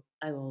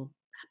will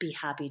be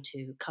happy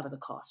to cover the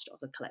cost of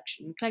the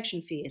collection. The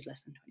collection fee is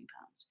less than £20.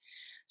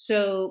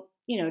 So,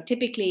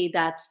 typically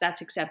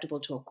that's acceptable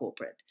to a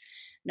corporate.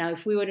 Now,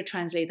 if we were to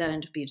translate that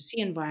into B2C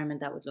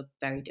environment, that would look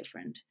very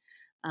different.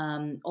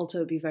 Also,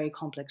 it'd be very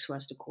complex for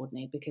us to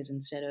coordinate, because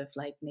instead of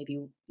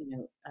maybe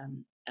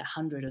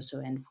 100 or so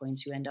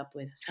endpoints, you end up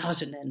with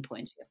 1,000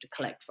 endpoints you have to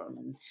collect from,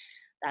 and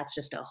that's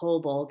just a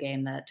whole ball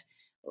game that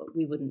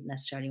we wouldn't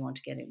necessarily want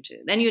to get into.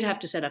 Then you'd have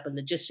to set up a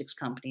logistics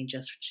company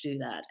just to do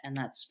that, and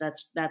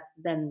that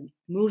then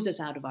moves us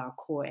out of our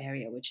core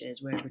area, which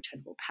is we're a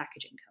returnable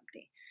packaging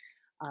company.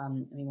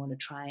 We want to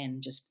try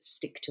and just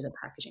stick to the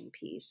packaging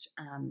piece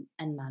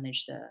and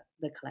manage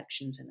the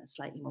collections in a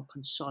slightly more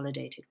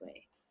consolidated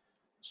way.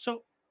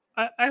 So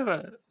I have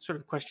a sort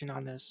of question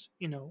on this.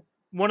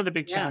 One of the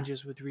big Yeah.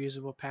 challenges with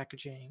reusable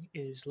packaging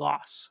is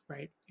loss,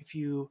 right? If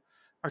you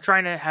are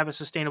trying to have a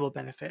sustainable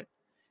benefit,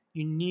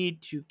 you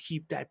need to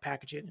keep that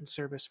packaging in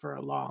service for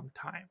a long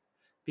time.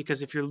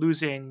 Because if you're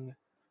losing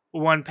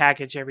one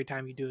package every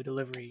time you do a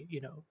delivery,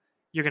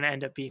 you're going to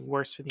end up being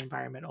worse for the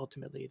environment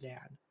ultimately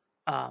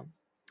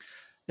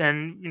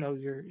than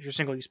your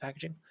single-use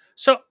packaging.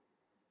 So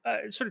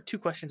sort of two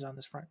questions on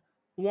this front.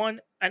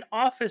 One, an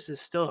office is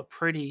still a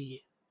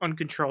pretty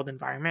uncontrolled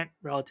environment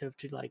relative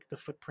to the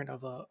footprint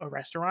of a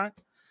restaurant.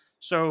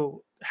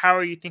 So how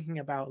are you thinking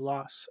about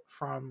loss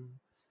from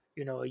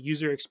a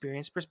user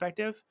experience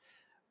perspective?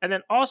 And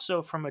then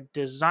also from a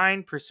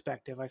design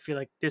perspective, I feel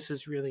like this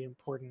is really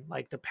important.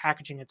 Like the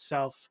packaging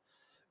itself,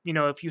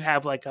 if you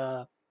have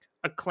a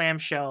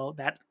clamshell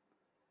that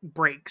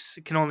breaks,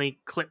 it can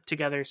only clip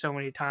together so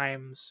many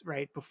times,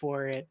 right,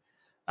 before it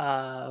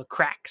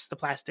cracks, the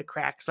plastic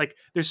cracks.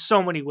 There's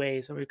so many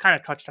ways, and we kind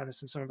of touched on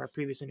this in some of our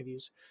previous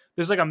interviews.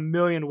 There's a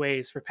million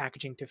ways for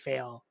packaging to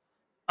fail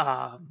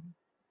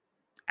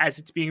as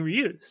it's being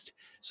reused.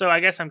 So I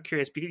guess I'm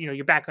curious, because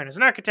your background as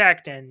an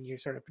architect and your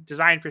sort of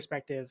design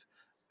perspective,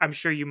 I'm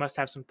sure you must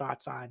have some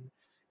thoughts on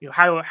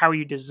how are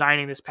you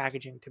designing this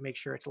packaging to make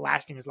sure it's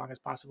lasting as long as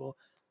possible,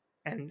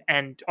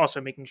 and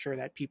also making sure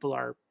that people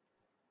are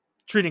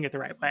treating it the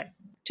right way.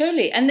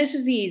 Totally. And this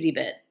is the easy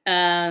bit.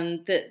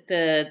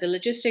 The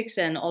logistics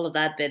and all of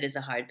that bit is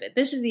a hard bit.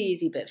 This is the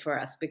easy bit for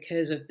us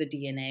because of the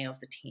DNA of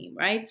the team,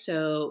 right?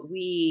 So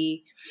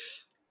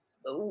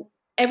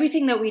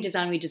everything that we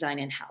design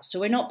in-house. So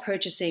we're not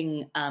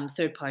purchasing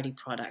third-party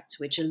products,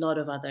 which a lot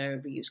of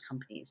other reuse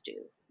companies do.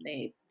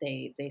 They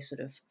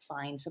sort of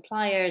find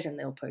suppliers and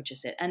they'll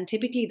purchase it. And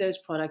typically those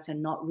products are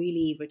not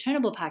really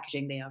returnable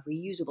packaging, they are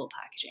reusable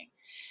packaging.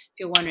 If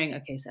you're wondering,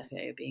 okay,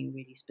 Safia, you're being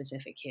really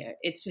specific here.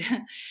 It's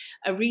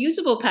a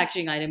reusable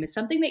packaging item is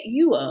something that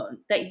you own,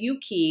 that you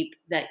keep,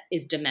 that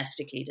is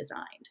domestically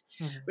designed.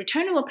 Mm-hmm.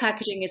 Returnable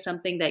packaging is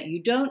something that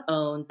you don't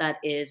own, that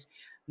is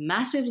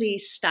massively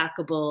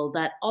stackable,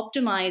 that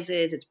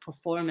optimizes its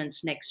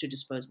performance next to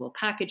disposable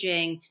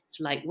packaging. It's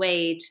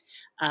lightweight.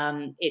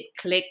 It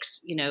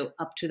clicks,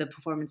 up to the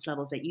performance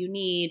levels that you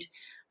need.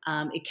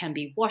 It can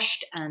be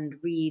washed and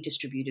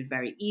redistributed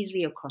very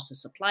easily across the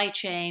supply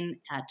chain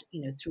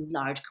through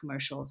large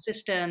commercial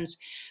systems,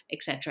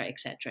 et cetera, et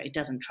cetera. It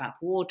doesn't trap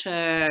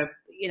water.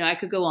 I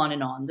could go on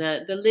and on.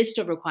 The list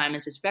of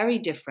requirements is very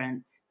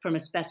different from a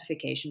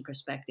specification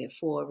perspective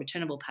for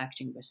returnable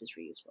packaging versus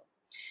reusable.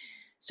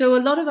 So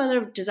a lot of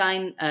other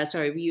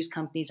reuse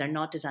companies are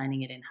not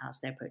designing it in-house,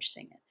 they're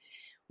purchasing it.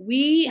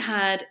 We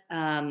had,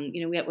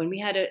 when we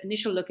had an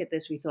initial look at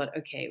this, we thought,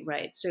 okay,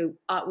 right. So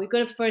we've got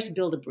to first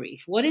build a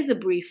brief. What is the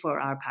brief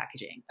for our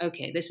packaging?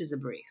 Okay, this is the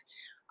brief.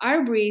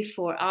 Our brief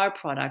for our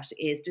products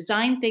is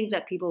design things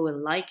that people will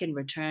like and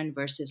return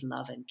versus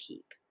love and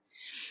keep.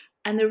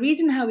 And the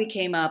reason how we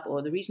came up,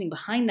 or the reasoning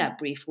behind that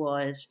brief,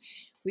 was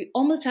We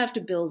almost have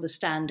to build the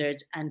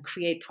standards and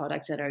create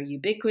products that are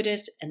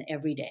ubiquitous and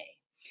everyday,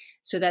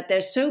 so that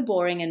they're so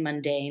boring and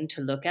mundane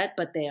to look at,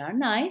 but they are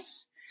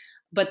nice.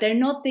 But they're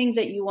not things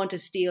that you want to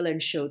steal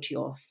and show to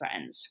your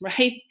friends,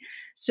 right?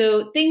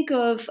 So think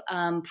of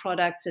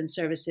products and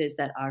services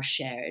that are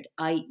shared,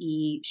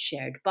 i.e.,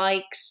 shared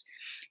bikes.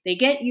 They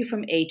get you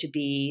from A to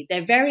B.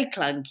 They're very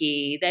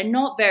clunky. They're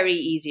not very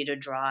easy to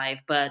drive,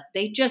 but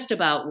they just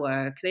about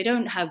work. They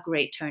don't have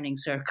great turning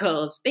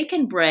circles. They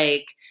can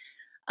break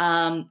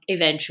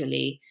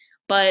eventually.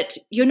 But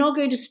you're not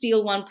going to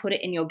steal one, put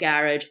it in your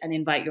garage, and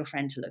invite your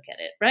friend to look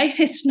at it, right?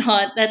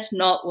 That's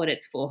not what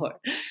it's for.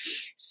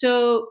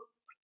 So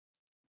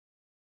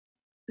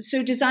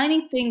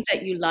designing things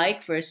that you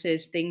like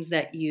versus things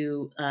that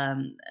you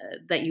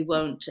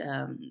won't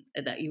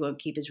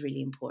keep is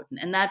really important,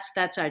 and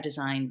that's our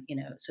design,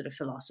 sort of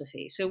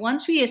philosophy. So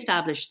once we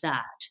establish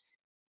that,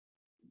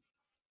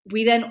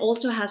 we then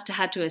also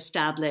had to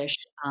establish,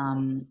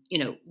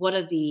 what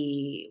are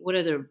the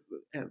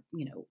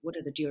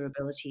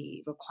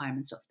durability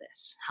requirements of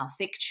this? How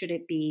thick should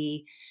it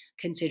be?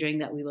 Considering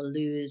that we will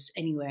lose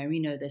anywhere, we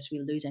know this,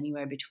 we'll lose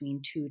anywhere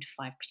between 2 to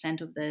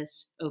 5% of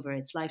this over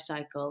its life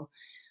cycle.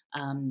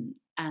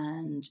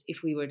 And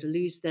if we were to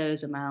lose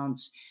those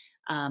amounts,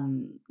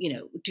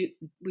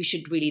 we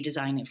should really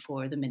design it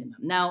for the minimum.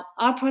 Now,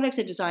 our products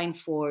are designed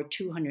for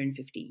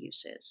 250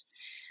 uses.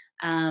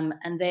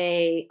 And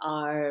they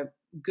are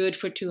good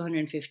for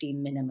 250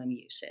 minimum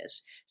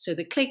uses. So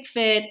the click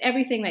fit,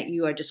 everything that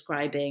you are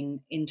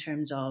describing in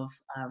terms of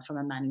from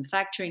a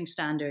manufacturing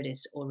standard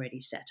is already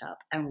set up.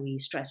 And we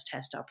stress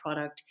test our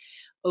product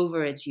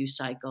over its use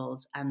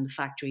cycles, and the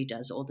factory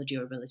does all the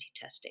durability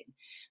testing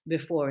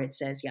before it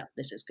says, yeah,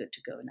 this is good to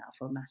go now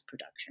for mass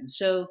production.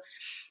 So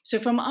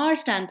from our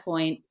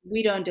standpoint,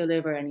 we don't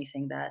deliver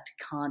anything that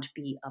can't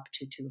be up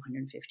to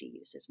 250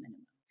 uses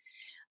minimum.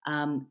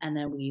 And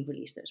then we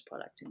release those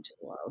products into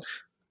the world.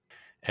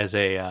 As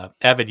a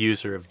avid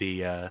user of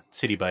the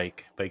city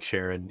bike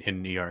share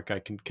in New York, I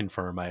can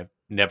confirm I've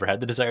never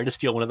had the desire to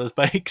steal one of those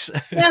bikes.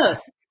 No,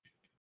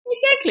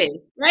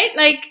 exactly, right?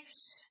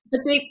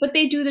 But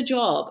they do the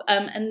job.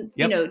 And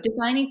Yep.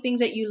 designing things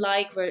that you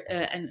like,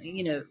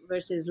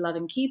 versus love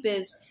and keep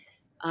is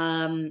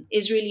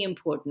really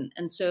important.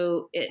 And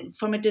so,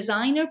 from a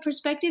designer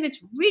perspective, it's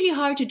really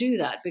hard to do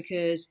that,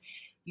 because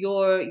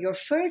your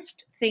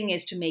first thing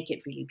is to make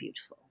it really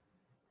beautiful.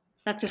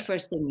 That's the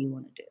first thing you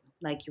want to do.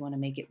 Like, you want to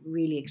make it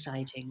really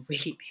exciting,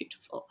 really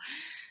beautiful.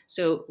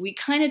 So we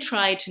kind of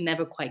try to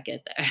never quite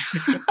get there.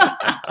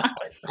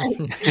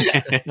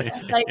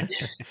 like,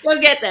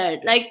 we'll get there.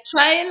 Like,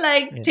 try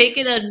and take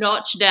it a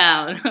notch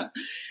down.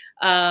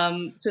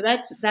 So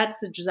that's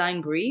the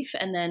design brief,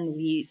 and then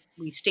we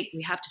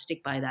have to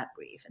stick by that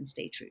brief and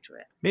stay true to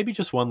it. Maybe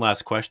just one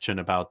last question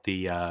about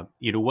the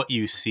what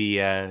you see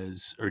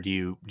as, or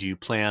do you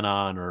plan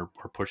on or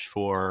push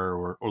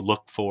for or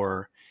look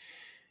for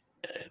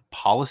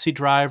policy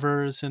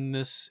drivers in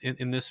this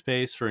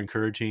space for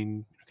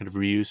encouraging kind of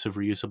reuse of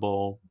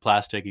reusable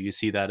plastic? You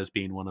see that as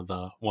being one of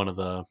the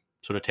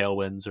sort of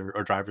tailwinds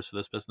or drivers for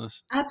this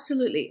business?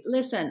 Absolutely.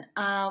 Listen,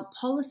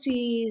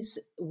 policies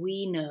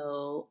we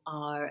know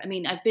are,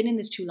 I've been in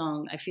this too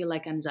long. I feel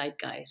like I'm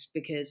zeitgeist,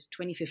 because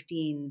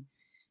 2015,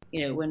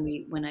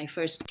 when I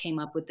first came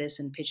up with this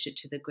and pitched it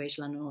to the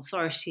Greater London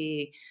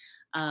Authority,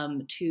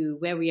 to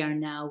where we are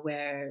now,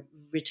 where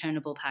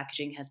returnable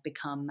packaging has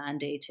become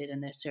mandated,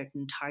 and there's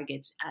certain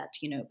targets at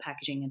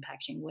packaging and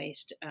packaging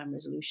waste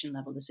resolution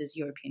level. This is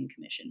European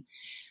Commission.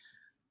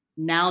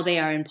 Now they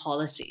are in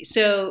policy.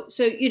 So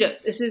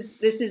this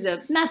is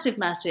a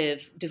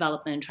massive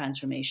development and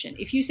transformation.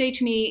 If you say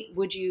to me,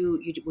 would you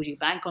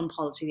bank on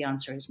policy? The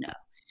answer is no.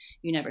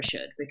 You never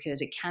should,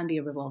 because it can be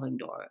a revolving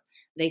door.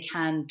 They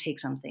can take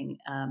something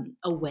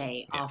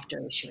away after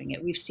issuing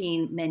it. We've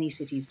seen many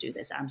cities do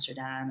this,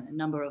 Amsterdam and a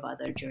number of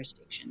other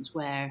jurisdictions,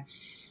 where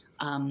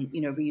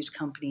reuse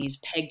companies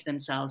pegged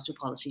themselves to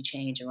policy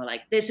change and were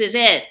like, this is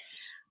it.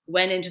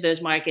 Went into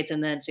those markets,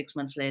 and then 6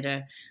 months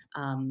later,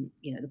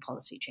 the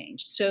policy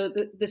changed. So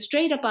the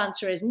straight up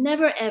answer is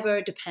never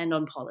ever depend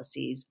on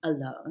policies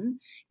alone.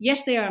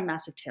 Yes, they are a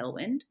massive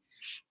tailwind.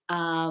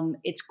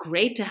 It's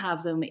great to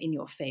have them in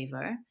your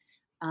favor,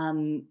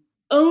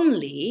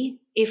 only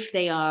if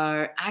they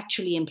are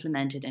actually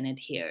implemented and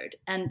adhered,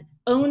 and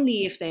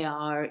only if they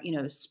are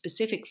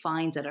specific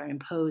fines that are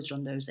imposed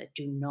on those that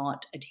do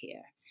not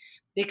adhere,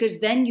 because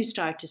then you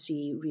start to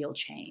see real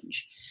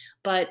change.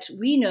 But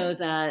we know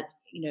that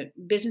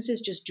businesses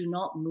just do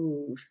not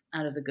move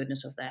out of the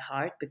goodness of their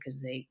heart,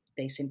 because they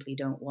simply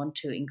don't want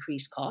to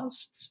increase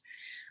costs.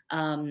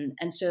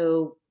 And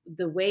so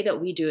the way that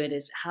we do it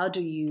is, how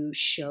do you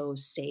show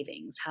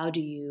savings? How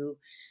do you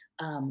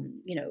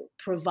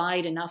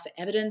provide enough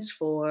evidence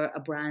for a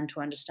brand to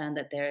understand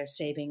that they're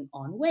saving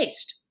on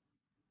waste?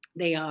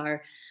 They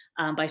are,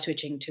 by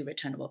switching to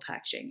returnable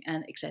packaging,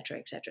 and et cetera,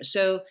 et cetera.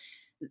 So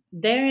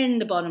therein,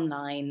 the bottom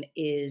line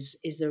is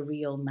the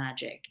real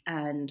magic.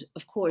 And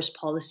of course,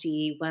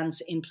 policy,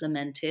 once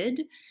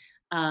implemented,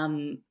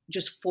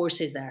 just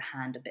forces their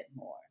hand a bit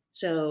more.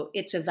 So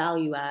it's a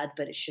value add,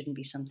 but it shouldn't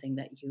be something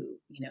that you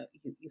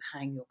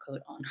hang your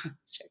coat on.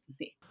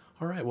 Certainly.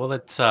 All right. Well,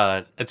 it's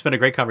been a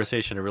great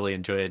conversation. I really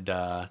enjoyed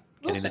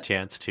getting the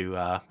chance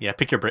to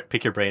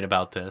pick your brain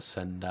about this,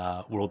 and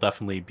we'll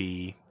definitely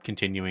be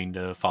continuing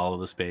to follow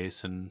the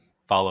space and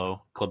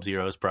follow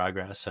CLUBZERØ's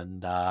progress,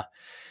 and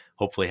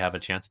hopefully have a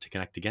chance to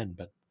connect again.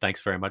 But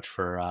thanks very much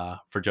for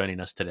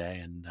joining us today,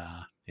 and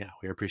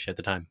we appreciate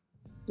the time.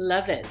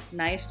 Love it.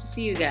 Nice to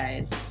see you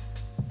guys.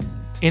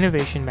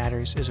 Innovation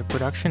Matters is a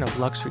production of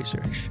Lux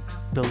Research,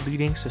 the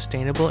leading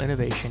sustainable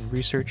innovation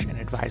research and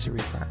advisory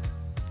firm.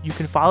 You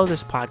can follow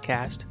this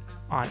podcast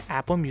on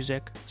Apple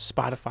Music,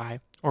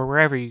 Spotify, or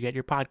wherever you get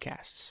your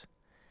podcasts.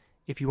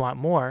 If you want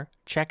more,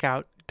 check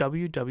out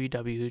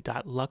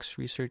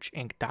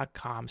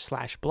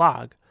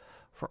www.luxresearchinc.com/blog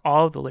for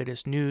all of the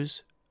latest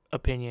news,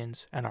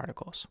 opinions, and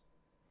articles.